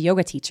career, I was a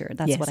yoga teacher.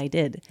 That's what I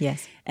did.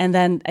 Yes. And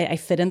then I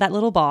fit in that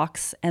little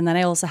box. And then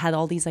I also had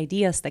all these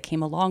ideas that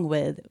came along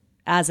with,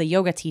 as a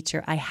yoga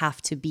teacher, I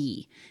have to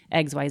be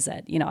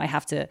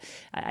XYZ.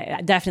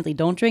 I definitely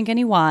don't drink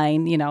any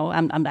wine.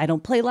 I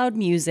don't play loud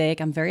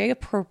music. I'm very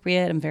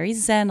appropriate. I'm very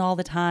zen all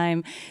the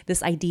time.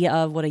 This idea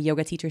of what a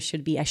yoga teacher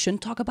should be. I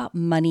shouldn't talk about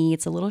money.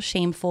 It's a little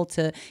shameful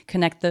to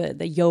connect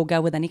the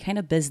yoga with any kind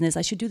of business.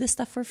 I should do this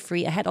stuff for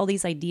free. I had all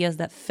these ideas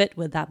that fit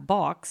with that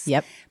box,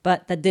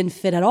 but that didn't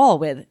fit at all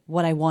with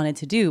what I wanted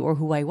to do or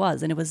who I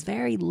was. And it was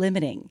very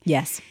limiting.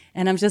 Yes.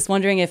 And I'm just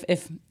wondering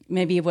if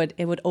maybe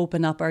it would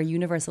open up our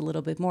universe a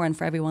little bit more, and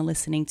for everyone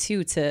listening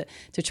too, to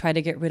try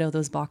to get rid of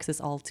those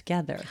boxes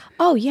altogether.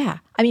 Oh yeah.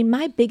 I mean,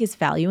 my biggest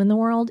value in the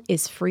world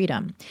is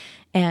freedom.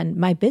 And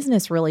my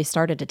business really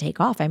started to take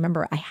off. I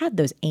remember I had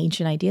those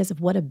ancient ideas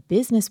of what a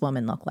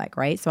businesswoman looked like,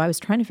 right? So I was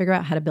trying to figure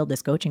out how to build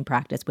this coaching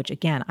practice, which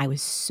again, I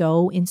was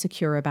so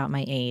insecure about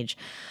my age.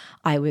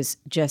 I was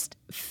just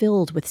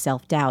filled with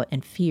self-doubt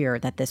and fear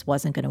that this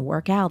wasn't going to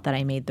work out, that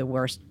I made the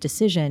worst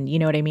decision, you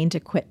know what I mean, to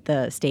quit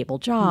the stable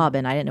job.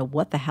 And I didn't know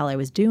what the hell I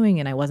was doing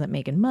and I wasn't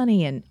making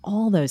money and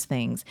all those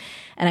things.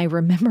 And I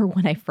remember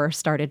when I first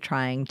started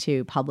trying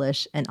to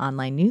publish an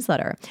online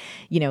newsletter,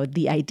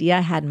 the idea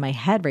I had in my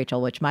head,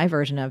 Rachel, which my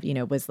version of,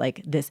 was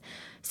like this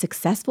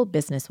successful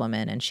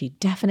businesswoman. And she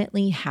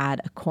definitely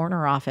had a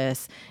corner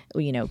office,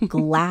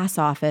 glass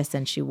office,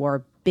 and she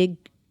wore big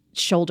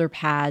shoulder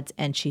pads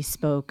and she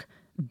spoke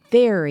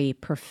very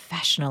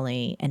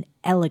professionally and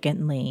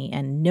elegantly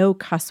and no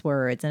cuss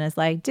words. And it's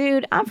like,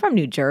 dude, I'm from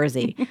New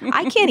Jersey.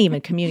 I can't even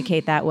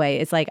communicate that way.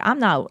 It's like, I'm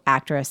not an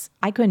actress.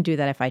 I couldn't do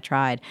that if I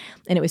tried.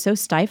 And it was so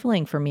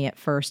stifling for me at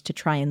first to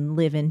try and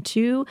live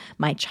into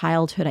my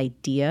childhood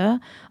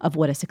idea of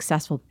what a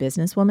successful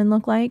businesswoman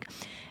looked like.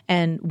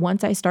 And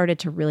once I started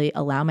to really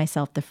allow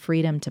myself the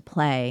freedom to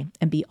play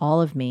and be all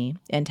of me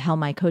and tell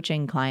my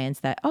coaching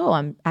clients that, oh,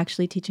 I'm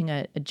actually teaching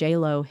a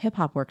J-Lo hip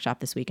hop workshop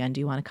this weekend.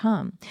 Do you want to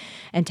come?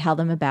 And tell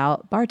them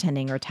about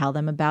bartending or tell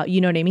them about,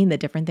 you know what I mean? The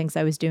different things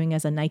I was doing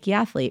as a Nike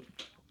athlete.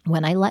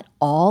 When I let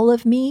all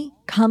of me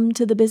come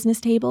to the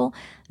business table,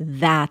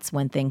 that's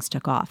when things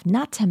took off.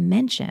 Not to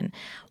mention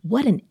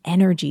what an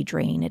energy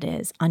drain it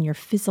is on your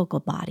physical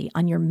body,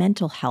 on your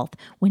mental health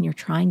when you're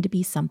trying to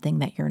be something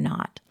that you're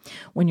not,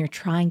 when you're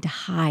trying to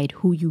hide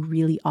who you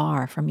really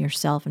are from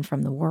yourself and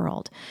from the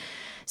world.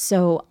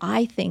 So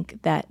I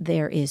think that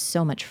there is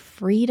so much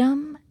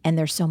freedom and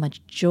there's so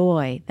much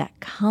joy that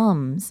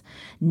comes,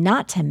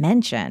 not to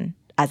mention,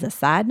 as a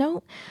side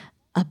note,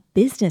 a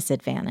business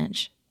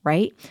advantage.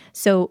 Right?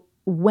 So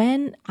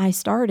when I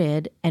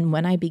started and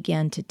when I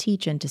began to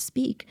teach and to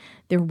speak,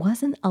 there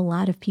wasn't a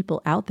lot of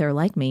people out there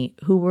like me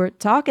who were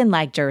talking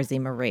like Jersey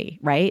Marie,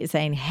 right?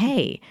 Saying,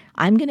 hey,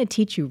 I'm going to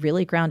teach you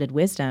really grounded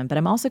wisdom, but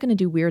I'm also going to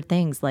do weird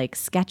things like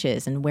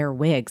sketches and wear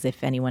wigs.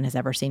 If anyone has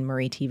ever seen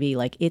Marie TV,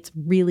 like it's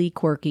really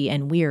quirky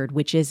and weird,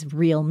 which is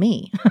real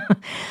me,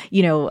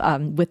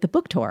 with the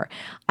book tour.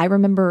 I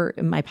remember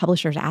my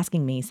publishers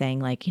asking me saying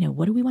like,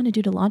 what do we want to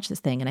do to launch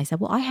this thing? And I said,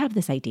 well, I have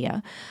this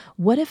idea.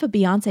 What if a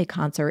Beyonce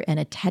concert and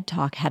a TED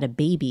Talk had a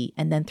baby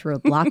and then threw a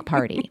block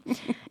party?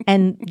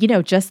 And,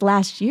 just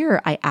last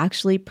year, I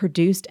actually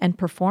produced and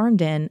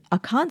performed in a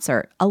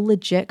concert, a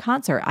legit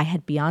concert. I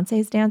had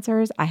Beyonce's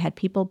dancers. I had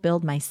people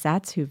build my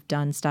sets who've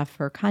done stuff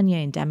for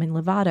Kanye and Demi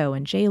Lovato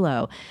and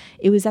J-Lo.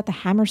 It was at the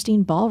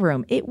Hammerstein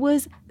Ballroom. It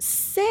was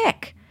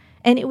sick.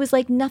 And it was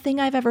like nothing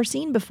I've ever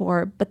seen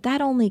before, but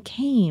that only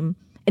came.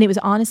 And it was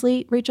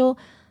honestly, Rachel,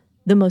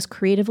 the most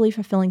creatively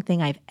fulfilling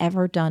thing I've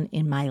ever done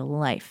in my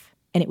life.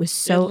 And it was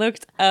so... It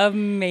looked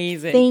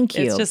amazing. Thank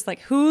you. It's just like,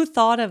 who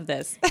thought of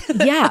this?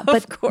 Yeah,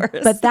 of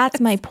course. But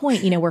that's my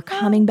point. We're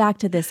coming back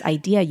to this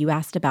idea. You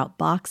asked about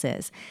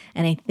boxes.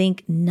 And I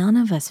think none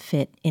of us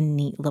fit in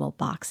neat little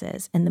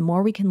boxes. And the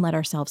more we can let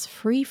ourselves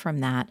free from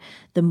that,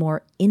 the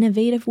more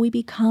innovative we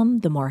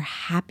become, the more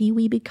happy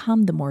we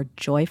become, the more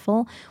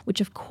joyful,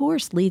 which of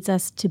course leads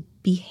us to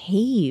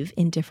behave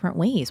in different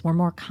ways. We're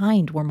more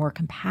kind, we're more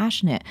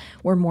compassionate,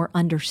 we're more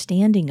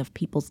understanding of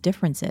people's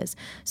differences.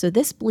 So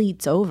this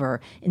bleeds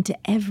over into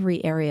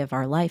every area of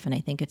our life, and I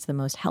think it's the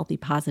most healthy,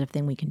 positive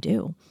thing we can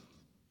do.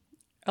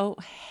 Oh,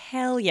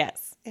 hell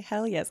yes.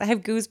 Hell yes. I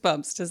have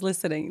goosebumps just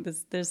listening.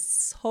 There's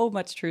so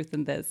much truth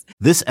in this.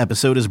 This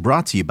episode is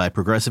brought to you by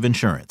Progressive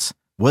Insurance.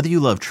 Whether you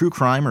love true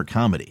crime or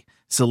comedy,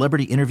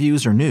 celebrity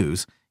interviews or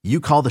news,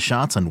 you call the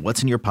shots on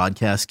what's in your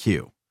podcast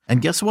queue.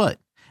 And guess what?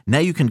 Now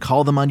you can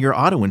call them on your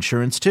auto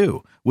insurance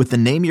too with the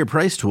Name Your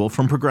Price tool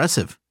from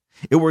Progressive.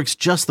 It works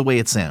just the way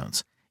it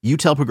sounds. You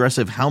tell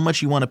Progressive how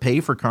much you want to pay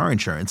for car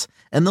insurance,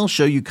 and they'll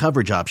show you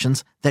coverage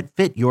options that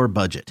fit your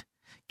budget.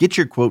 Get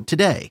your quote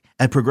today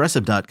at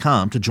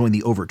Progressive.com to join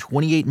the over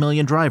 28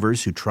 million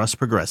drivers who trust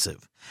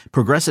Progressive.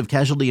 Progressive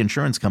Casualty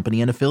Insurance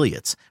Company and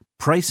Affiliates.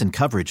 Price and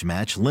coverage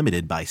match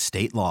limited by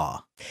state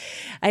law.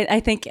 I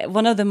think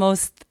one of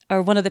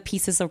the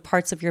pieces or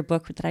parts of your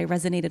book that I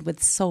resonated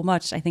with so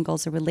much, I think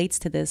also relates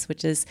to this,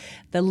 which is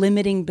the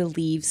limiting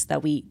beliefs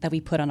that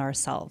we put on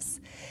ourselves,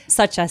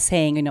 such as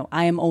saying,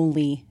 I am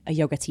only a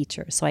yoga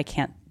teacher, so I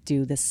can't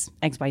do this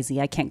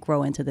XYZ. I can't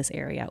grow into this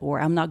area,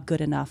 or I'm not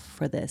good enough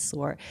for this,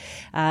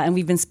 and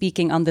we've been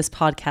speaking on this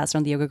podcast,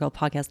 on the Yoga Girl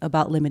podcast,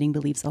 about limiting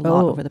beliefs a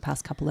lot over the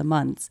past couple of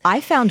months.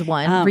 I found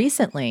one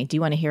recently. Do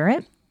you want to hear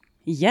it?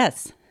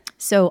 Yes.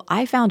 So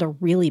I found a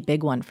really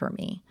big one for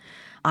me.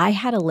 I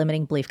had a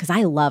limiting belief because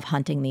I love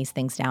hunting these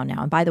things down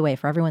now. And by the way,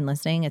 for everyone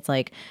listening, it's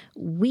like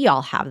we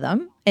all have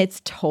them.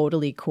 It's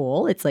totally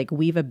cool. It's like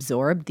we've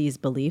absorbed these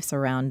beliefs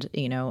around,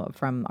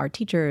 from our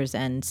teachers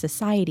and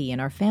society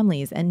and our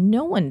families, and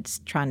no one's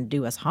trying to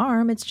do us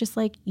harm. It's just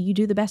like you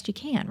do the best you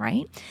can,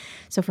 right?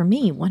 So for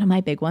me, one of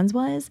my big ones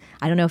was,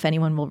 I don't know if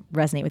anyone will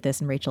resonate with this,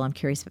 and Rachel, I'm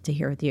curious to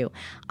hear with you.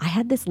 I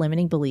had this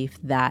limiting belief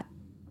that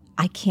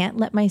I can't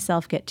let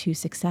myself get too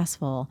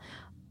successful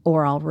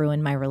or I'll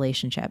ruin my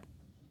relationship.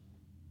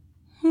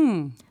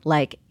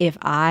 Like if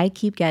I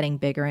keep getting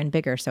bigger and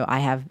bigger, so I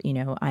have,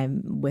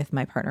 I'm with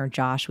my partner,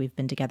 Josh, we've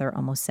been together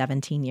almost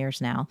 17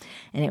 years now.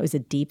 And it was a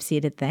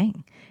deep-seated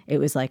thing. It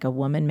was like a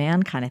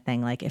woman-man kind of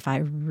thing. Like if I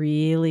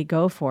really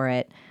go for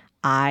it,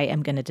 I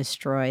am going to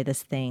destroy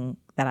this thing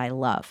that I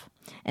love.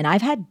 And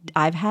I've had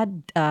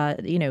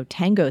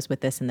tangos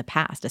with this in the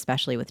past,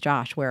 especially with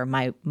Josh, where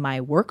my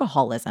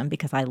workaholism,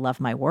 because I love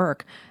my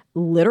work,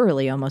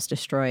 literally almost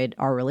destroyed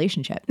our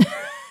relationship.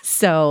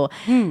 So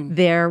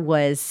there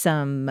was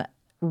some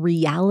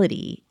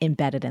reality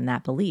embedded in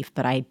that belief,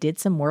 but I did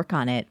some work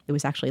on it. It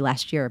was actually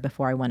last year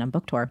before I went on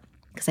book tour.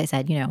 Because I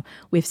said,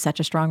 we have such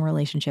a strong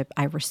relationship.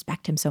 I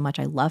respect him so much.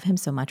 I love him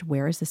so much.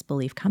 Where is this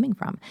belief coming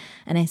from?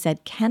 And I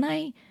said, can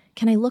I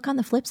look on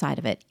the flip side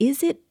of it?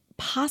 Is it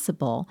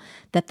possible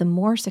that the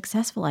more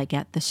successful I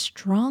get, the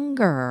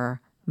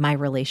stronger my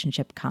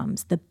relationship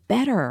comes, the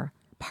better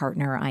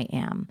partner I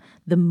am,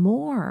 the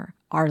more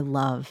our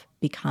love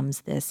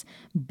becomes this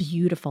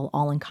beautiful,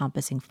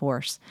 all-encompassing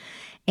force.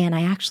 And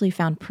I actually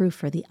found proof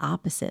for the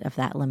opposite of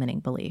that limiting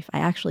belief. I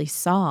actually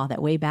saw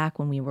that way back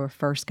when we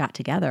first got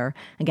together,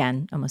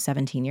 again, almost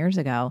 17 years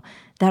ago,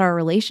 that our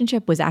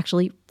relationship was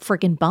actually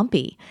freaking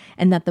bumpy,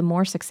 and that the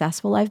more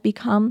successful I've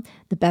become,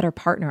 the better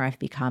partner I've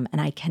become. And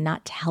I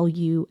cannot tell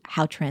you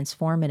how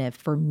transformative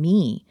for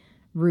me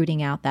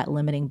rooting out that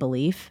limiting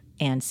belief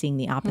and seeing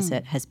the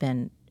opposite has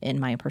been in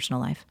my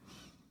personal life.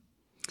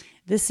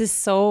 This is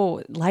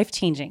so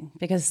life-changing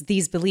because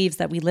these beliefs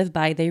that we live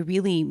by, they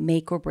really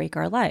make or break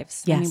our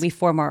lives. Yes. I mean, we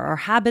form our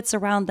habits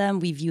around them.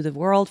 We view the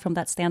world from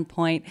that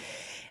standpoint.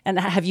 And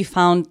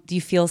do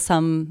you feel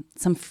some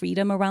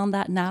freedom around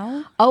that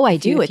now? Oh, I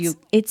do.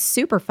 It's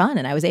super fun.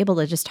 And I was able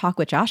to just talk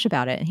with Josh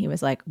about it. And he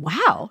was like,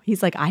 wow.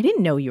 He's like, I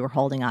didn't know you were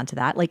holding on to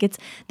that. Like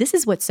this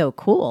is what's so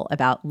cool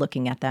about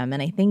looking at them.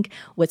 And I think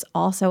what's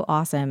also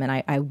awesome, and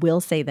I will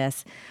say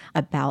this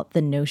about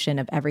the notion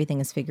of everything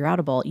is figure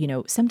outable. You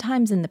know,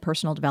 sometimes in the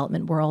personal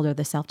development world or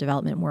the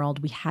self-development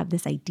world, we have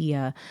this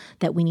idea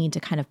that we need to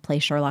kind of play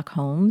Sherlock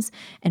Holmes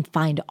and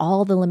find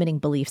all the limiting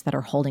beliefs that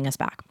are holding us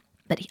back.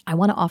 But I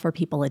want to offer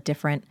people a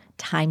different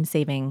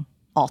time-saving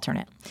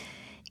alternate.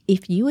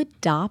 If you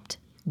adopt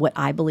what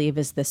I believe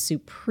is the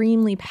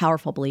supremely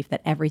powerful belief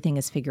that everything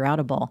is figure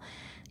outable,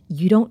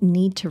 you don't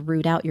need to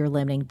root out your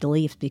limiting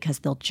beliefs because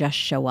they'll just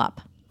show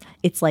up.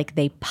 It's like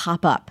they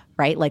pop up,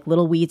 right? Like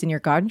little weeds in your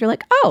garden. You're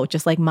like, oh,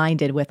 just like mine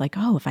did with like,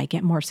 oh, if I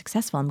get more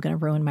successful, I'm going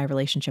to ruin my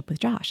relationship with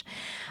Josh.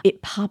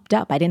 It popped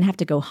up. I didn't have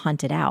to go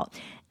hunt it out.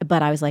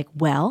 But I was like,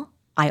 well,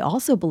 I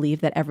also believe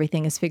that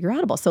everything is figure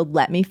outable. So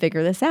let me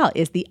figure this out.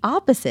 Is the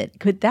opposite.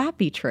 Could that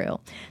be true?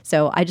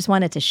 So I just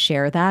wanted to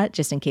share that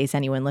just in case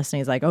anyone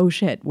listening is like, oh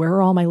shit, where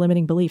are all my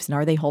limiting beliefs and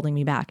are they holding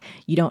me back?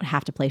 You don't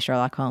have to play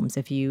Sherlock Holmes.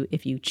 If you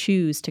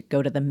choose to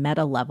go to the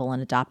meta level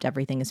and adopt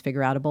everything as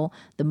figure outable,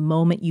 the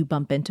moment you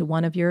bump into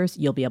one of yours,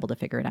 you'll be able to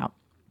figure it out.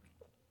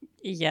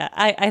 Yeah,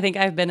 I think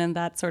I've been in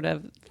that sort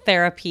of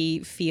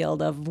therapy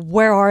field of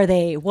where are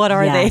they? What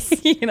are they?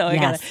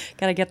 I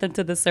gotta get them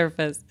to the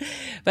surface.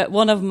 But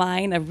one of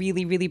mine, a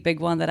really, really big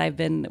one that I've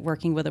been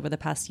working with over the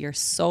past year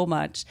so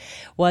much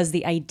was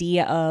the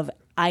idea of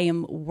I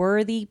am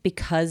worthy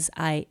because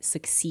I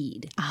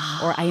succeed,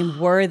 or I am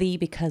worthy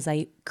because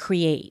I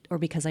create or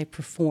because I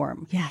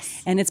perform.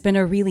 Yes. And it's been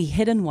a really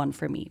hidden one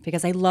for me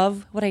because I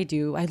love what I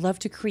do. I love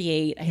to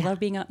create. I love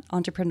being an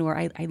entrepreneur.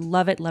 I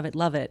love it, love it,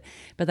 love it.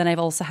 But then I've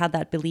also had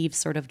that belief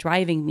sort of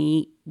driving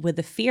me with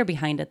the fear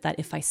behind it that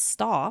if I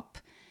stop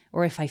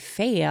or if I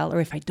fail or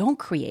if I don't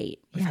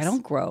create, if I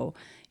don't grow,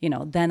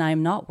 then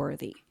I'm not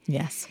worthy.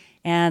 Yes.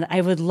 And I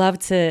would love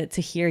to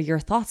hear your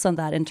thoughts on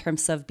that in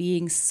terms of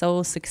being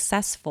so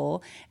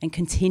successful and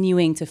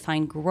continuing to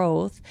find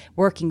growth,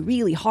 working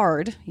really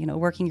hard,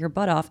 working your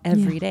butt off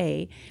every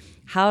day.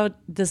 How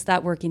does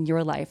that work in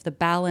your life? The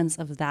balance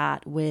of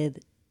that with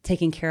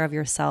taking care of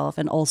yourself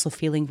and also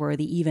feeling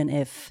worthy, even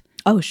if...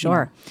 Oh,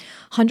 sure.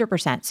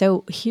 100%.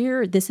 So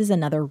this is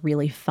another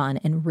really fun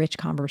and rich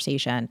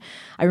conversation.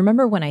 I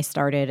remember when I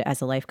started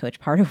as a life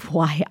coach, part of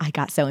why I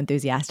got so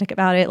enthusiastic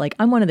about it, like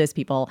I'm one of those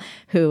people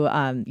who,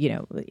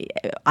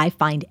 I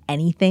find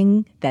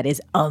anything that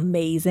is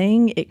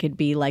amazing. It could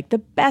be like the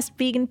best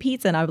vegan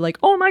pizza. And I'm like,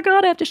 oh my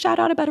God, I have to shout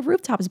out about a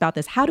rooftops about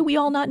this. How do we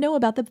all not know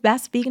about the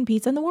best vegan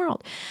pizza in the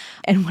world?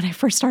 And when I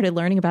first started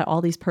learning about all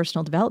these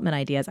personal development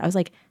ideas, I was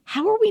like,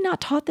 how are we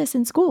not taught this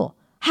in school?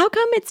 How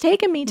come it's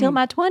taken me till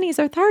my 20s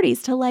or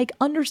 30s to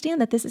understand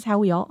that this is how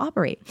we all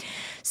operate?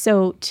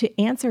 So to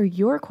answer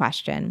your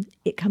question,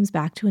 it comes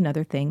back to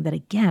another thing that,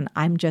 again,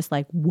 I'm just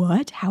like,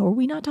 what? How are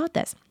we not taught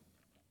this?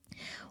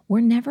 We're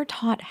never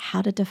taught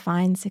how to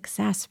define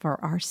success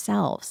for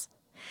ourselves.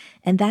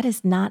 And that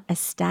is not a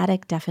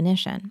static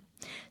definition.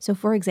 So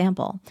for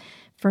example,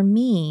 for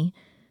me,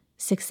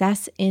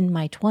 success in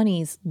my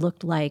 20s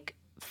looked like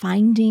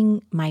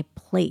finding my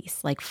place,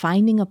 like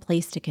finding a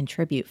place to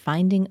contribute,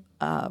 finding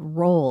a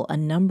role, a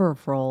number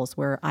of roles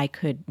where I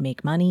could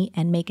make money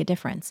and make a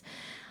difference.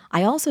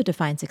 I also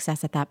defined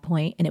success at that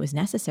point, and it was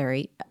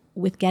necessary,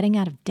 with getting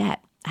out of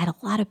debt. I had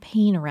a lot of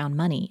pain around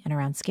money and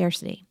around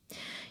scarcity.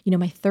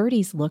 My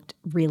 30s looked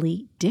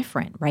really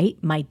different, right?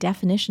 My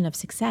definition of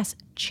success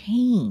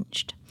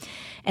changed.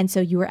 And so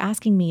you were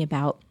asking me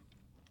about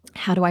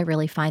how do I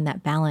really find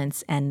that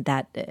balance and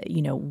that,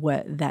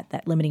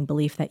 that limiting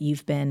belief that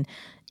you've been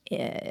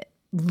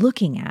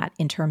looking at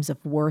in terms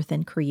of worth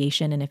and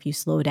creation, and if you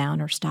slow down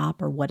or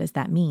stop, or what does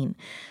that mean?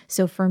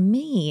 So for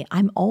me,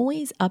 I'm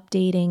always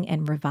updating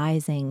and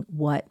revising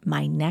what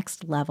my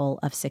next level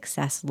of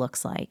success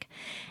looks like.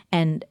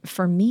 And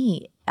for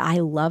me, I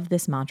love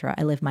this mantra.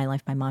 I live my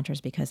life by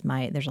mantras because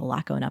there's a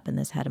lot going up in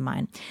this head of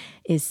mine,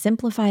 is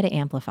simplify to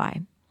amplify.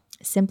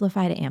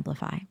 Simplify to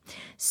amplify.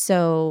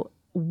 So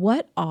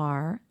what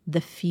are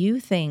the few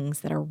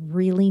things that are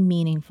really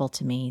meaningful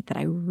to me that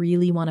I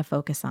really want to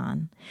focus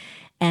on?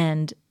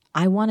 And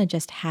I want to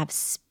just have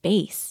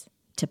space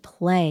to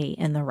play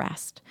in the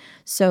rest.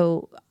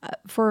 So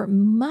for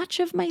much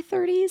of my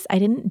 30s, I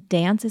didn't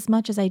dance as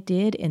much as I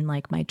did in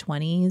like my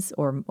 20s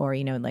or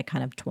like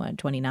kind of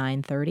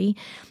 29, 30.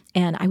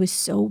 And I was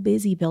so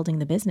busy building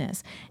the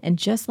business. And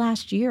just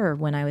last year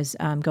when I was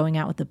going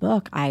out with the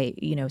book, I,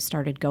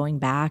 started going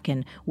back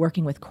and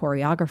working with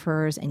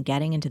choreographers and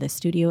getting into the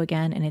studio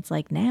again. And it's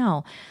like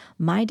now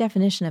my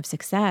definition of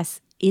success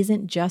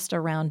isn't just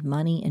around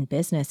money and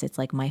business. It's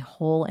like my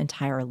whole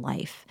entire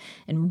life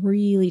and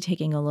really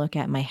taking a look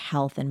at my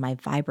health and my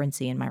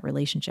vibrancy and my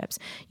relationships.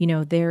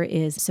 There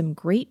is some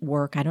great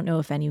work. I don't know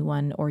if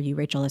anyone or you,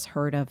 Rachel, has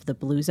heard of the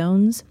Blue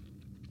Zones.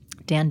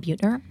 Dan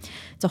Buettner.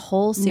 It's a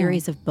whole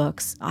series of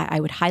books. I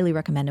would highly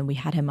recommend him. We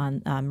had him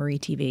on Marie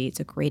TV.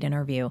 It's a great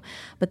interview.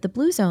 But the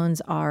Blue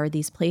Zones are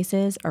these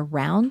places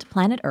around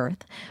planet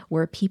Earth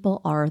where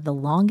people are the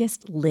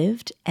longest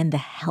lived and the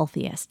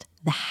healthiest,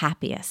 the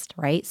happiest,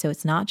 right? So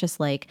it's not just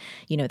like,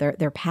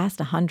 they're past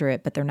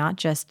 100, but they're not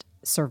just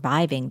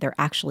surviving, they're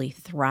actually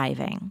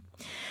thriving.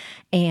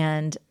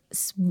 And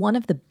one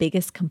of the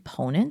biggest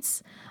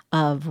components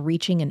of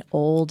reaching an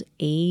old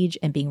age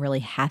and being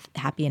really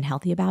happy and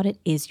healthy about it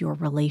is your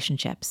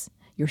relationships,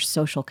 your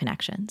social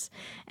connections.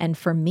 And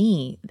for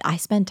me, I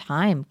spend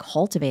time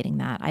cultivating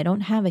that. I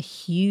don't have a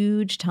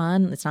huge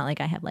ton. It's not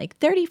like I have like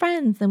 30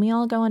 friends and we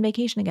all go on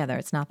vacation together.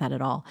 It's not that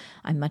at all.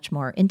 I'm much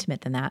more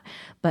intimate than that.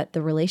 But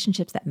the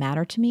relationships that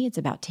matter to me, it's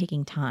about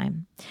taking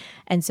time.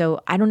 And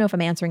so I don't know if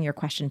I'm answering your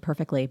question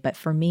perfectly, but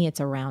for me, it's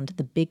around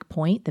the big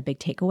point, the big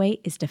takeaway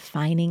is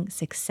defining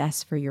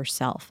success for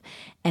yourself.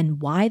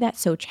 And why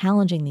that's so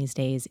challenging these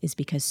days is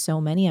because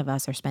so many of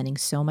us are spending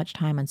so much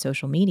time on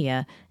social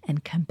media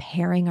and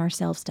comparing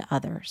ourselves to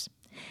others.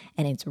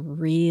 And it's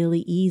really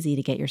easy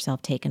to get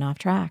yourself taken off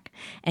track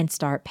and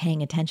start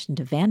paying attention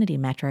to vanity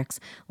metrics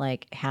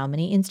like how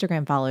many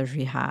Instagram followers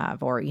you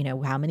have, or,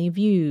 how many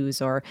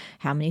views, or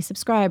how many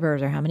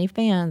subscribers, or how many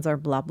fans, or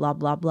blah, blah,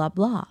 blah, blah,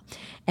 blah.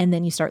 And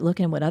then you start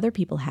looking at what other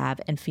people have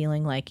and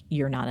feeling like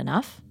you're not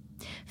enough,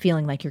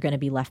 feeling like you're going to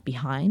be left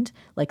behind,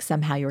 like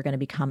somehow you're going to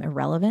become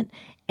irrelevant.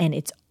 And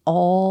it's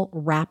all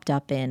wrapped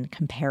up in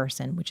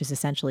comparison, which is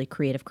essentially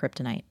creative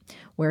kryptonite,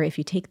 where if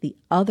you take the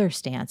other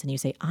stance and you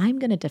say, I'm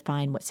going to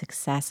define what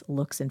success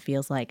looks and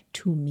feels like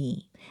to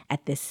me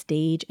at this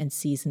stage and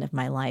season of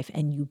my life,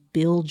 and you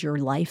build your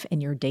life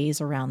and your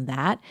days around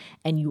that,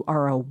 and you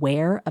are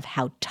aware of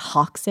how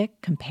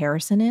toxic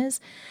comparison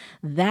is,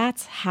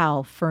 that's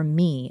how, for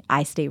me,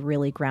 I stay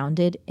really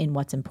grounded in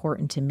what's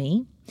important to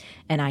me.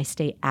 And I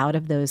stay out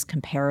of those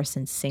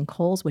comparison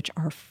sinkholes, which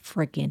are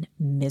friggin'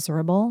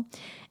 miserable,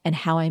 and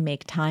how I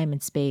make time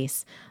and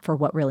space for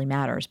what really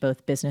matters,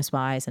 both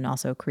business-wise and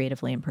also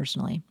creatively and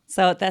personally.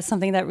 So that's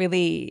something that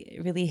really,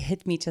 really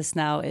hit me just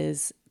now,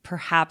 is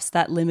perhaps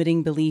that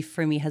limiting belief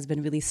for me has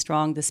been really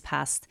strong this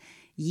past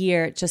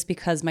year, just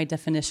because my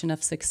definition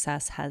of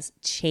success has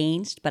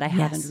changed, but I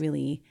haven't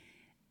really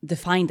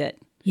defined it.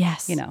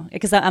 Yes.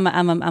 Because I'm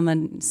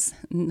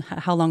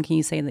how long can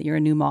you say that you're a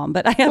new mom?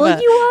 But I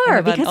have you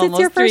are, because it's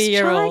your first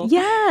 3-year-old. child.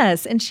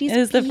 Yes. And she's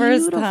beautiful. It's the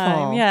first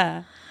time.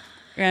 Yeah.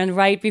 And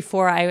right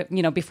before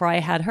I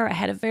had her, I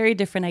had a very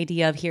different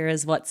idea of here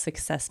is what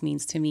success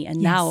means to me. And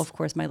now, of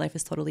course, my life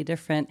is totally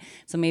different.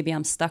 So maybe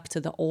I'm stuck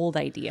to the old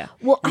idea.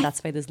 And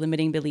that's why this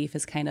limiting belief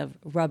is kind of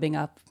rubbing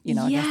up,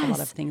 against a lot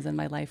of things in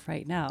my life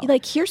right now.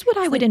 Like, here's what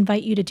I would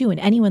invite you to do, and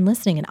anyone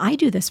listening, and I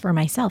do this for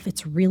myself.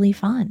 It's really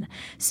fun.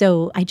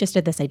 So I just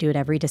did this. I do it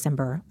every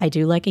December. I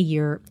do like a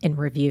year in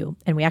review.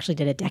 And we actually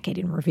did a decade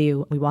in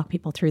review. We walk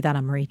people through that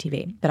on Marie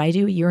TV. But I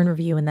do a year in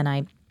review, and then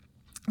I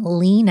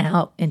lean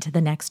out into the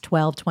next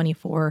 12,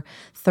 24,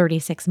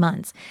 36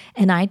 months.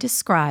 And I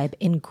describe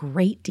in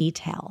great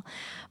detail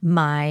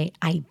my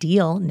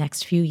ideal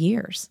next few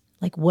years.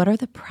 Like, what are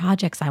the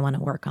projects I want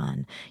to work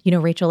on?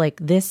 Rachel, like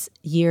this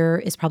year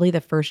is probably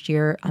the first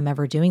year I'm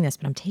ever doing this,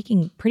 but I'm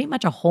taking pretty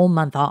much a whole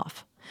month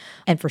off.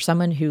 And for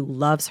someone who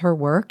loves her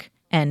work,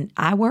 and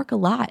I work a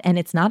lot, and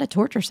it's not a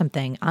torturesome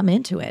thing. I'm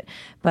into it.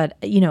 But,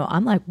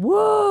 I'm like,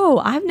 whoa,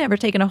 I've never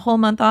taken a whole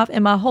month off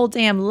in my whole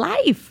damn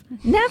life.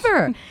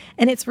 Never.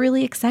 And it's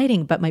really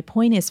exciting. But my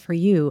point is, for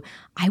you,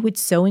 I would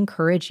so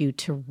encourage you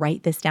to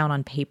write this down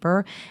on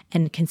paper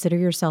and consider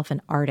yourself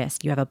an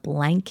artist. You have a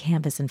blank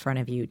canvas in front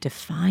of you.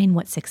 Define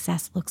what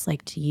success looks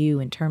like to you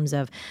in terms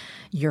of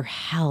your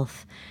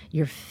health,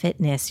 your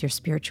fitness, your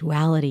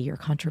spirituality, your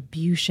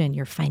contribution,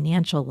 your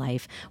financial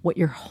life, what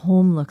your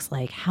home looks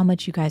like, how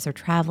much you guys are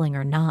traveling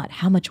or not,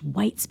 how much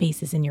white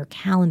space is in your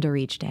calendar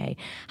each day,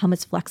 how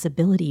much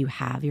flexibility you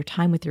have, your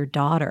time with your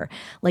daughter.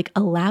 Like,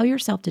 allow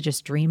yourself to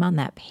just dream on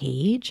that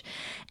page.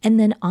 And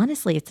then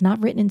honestly, it's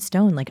not written in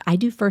stone. Like, I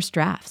do first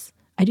drafts.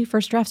 I do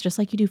first drafts just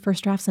like you do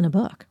first drafts in a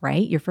book,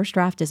 right? Your first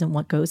draft isn't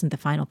what goes in the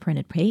final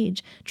printed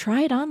page.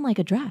 Try it on like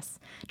a dress.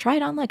 Try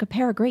it on like a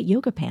pair of great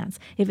yoga pants.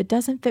 If it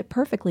doesn't fit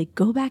perfectly,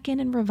 go back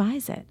in and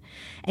revise it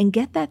and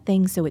get that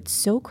thing so it's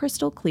so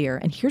crystal clear.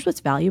 And here's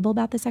what's valuable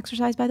about this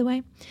exercise, by the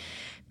way.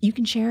 You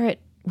can share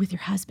it with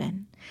your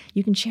husband.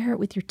 You can share it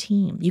with your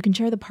team. You can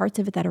share the parts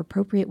of it that are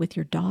appropriate with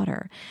your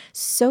daughter,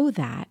 so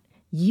that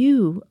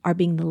You are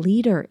being the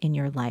leader in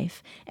your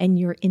life, and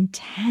you're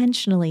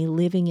intentionally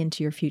living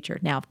into your future.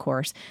 Now, of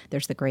course,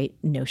 there's the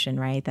great notion,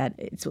 right, that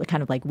it's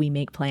kind of like we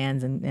make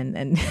plans and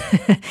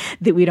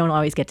that we don't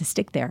always get to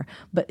stick there.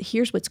 But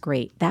here's what's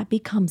great. That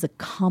becomes a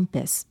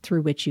compass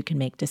through which you can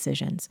make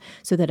decisions,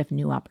 so that if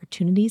new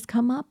opportunities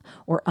come up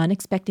or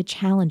unexpected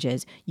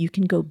challenges, you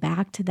can go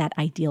back to that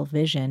ideal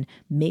vision,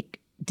 make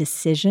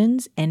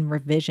decisions and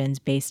revisions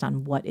based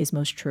on what is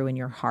most true in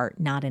your heart,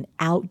 not an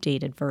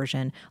outdated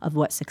version of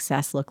what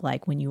success looked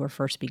like when you were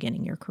first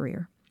beginning your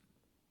career.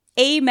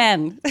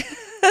 Amen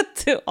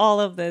to all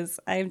of this.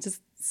 I'm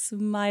just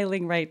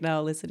smiling right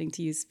now listening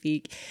to you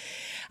speak.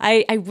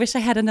 I wish I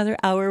had another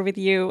hour with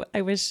you.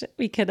 I wish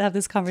we could have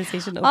this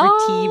conversation over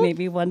tea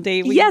maybe one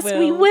day. We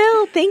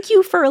will. Thank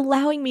you for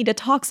allowing me to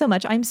talk so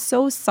much. I'm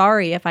so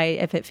sorry if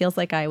it feels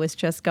like I was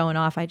just going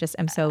off. I just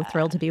am so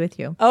thrilled to be with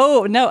you.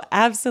 Oh, no,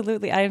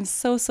 absolutely. I am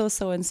so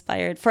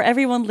inspired. For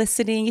everyone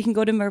listening, you can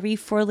go to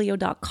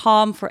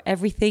marieforleo.com for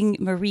everything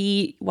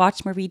Marie.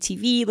 Watch Marie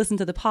TV, listen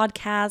to the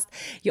podcast.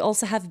 You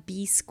also have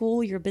B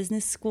School, your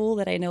business school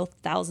that I know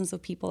thousands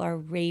of people are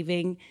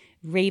raving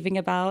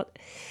about.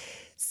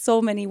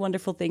 So many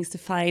wonderful things to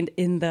find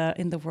in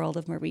the world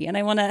of Marie. And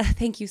I want to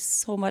thank you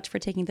so much for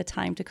taking the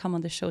time to come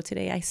on the show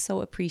today. I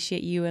so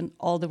appreciate you and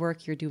all the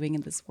work you're doing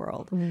in this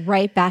world.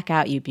 Right back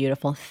at you,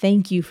 beautiful.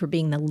 Thank you for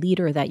being the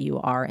leader that you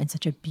are and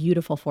such a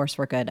beautiful force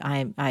for good.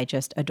 I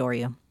just adore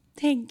you.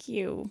 Thank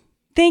you.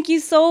 Thank you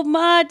so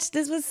much.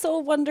 This was so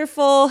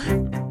wonderful.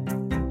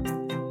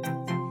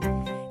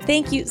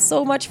 Thank you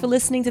so much for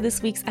listening to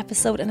this week's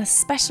episode, and a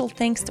special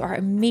thanks to our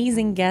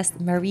amazing guest,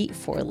 Marie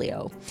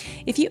Forleo.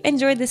 If you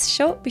enjoyed this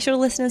show, be sure to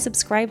listen and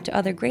subscribe to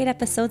other great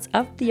episodes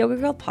of the Yoga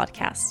Girl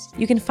podcast.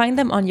 You can find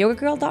them on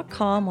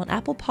yogagirl.com, on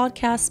Apple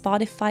Podcasts,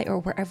 Spotify, or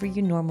wherever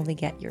you normally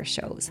get your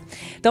shows.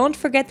 Don't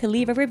forget to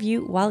leave a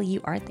review while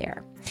you are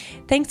there.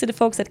 Thanks to the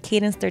folks at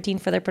Cadence 13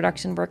 for their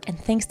production work, and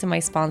thanks to my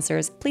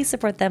sponsors. Please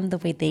support them the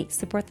way they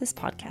support this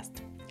podcast.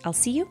 I'll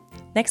see you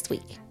next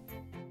week.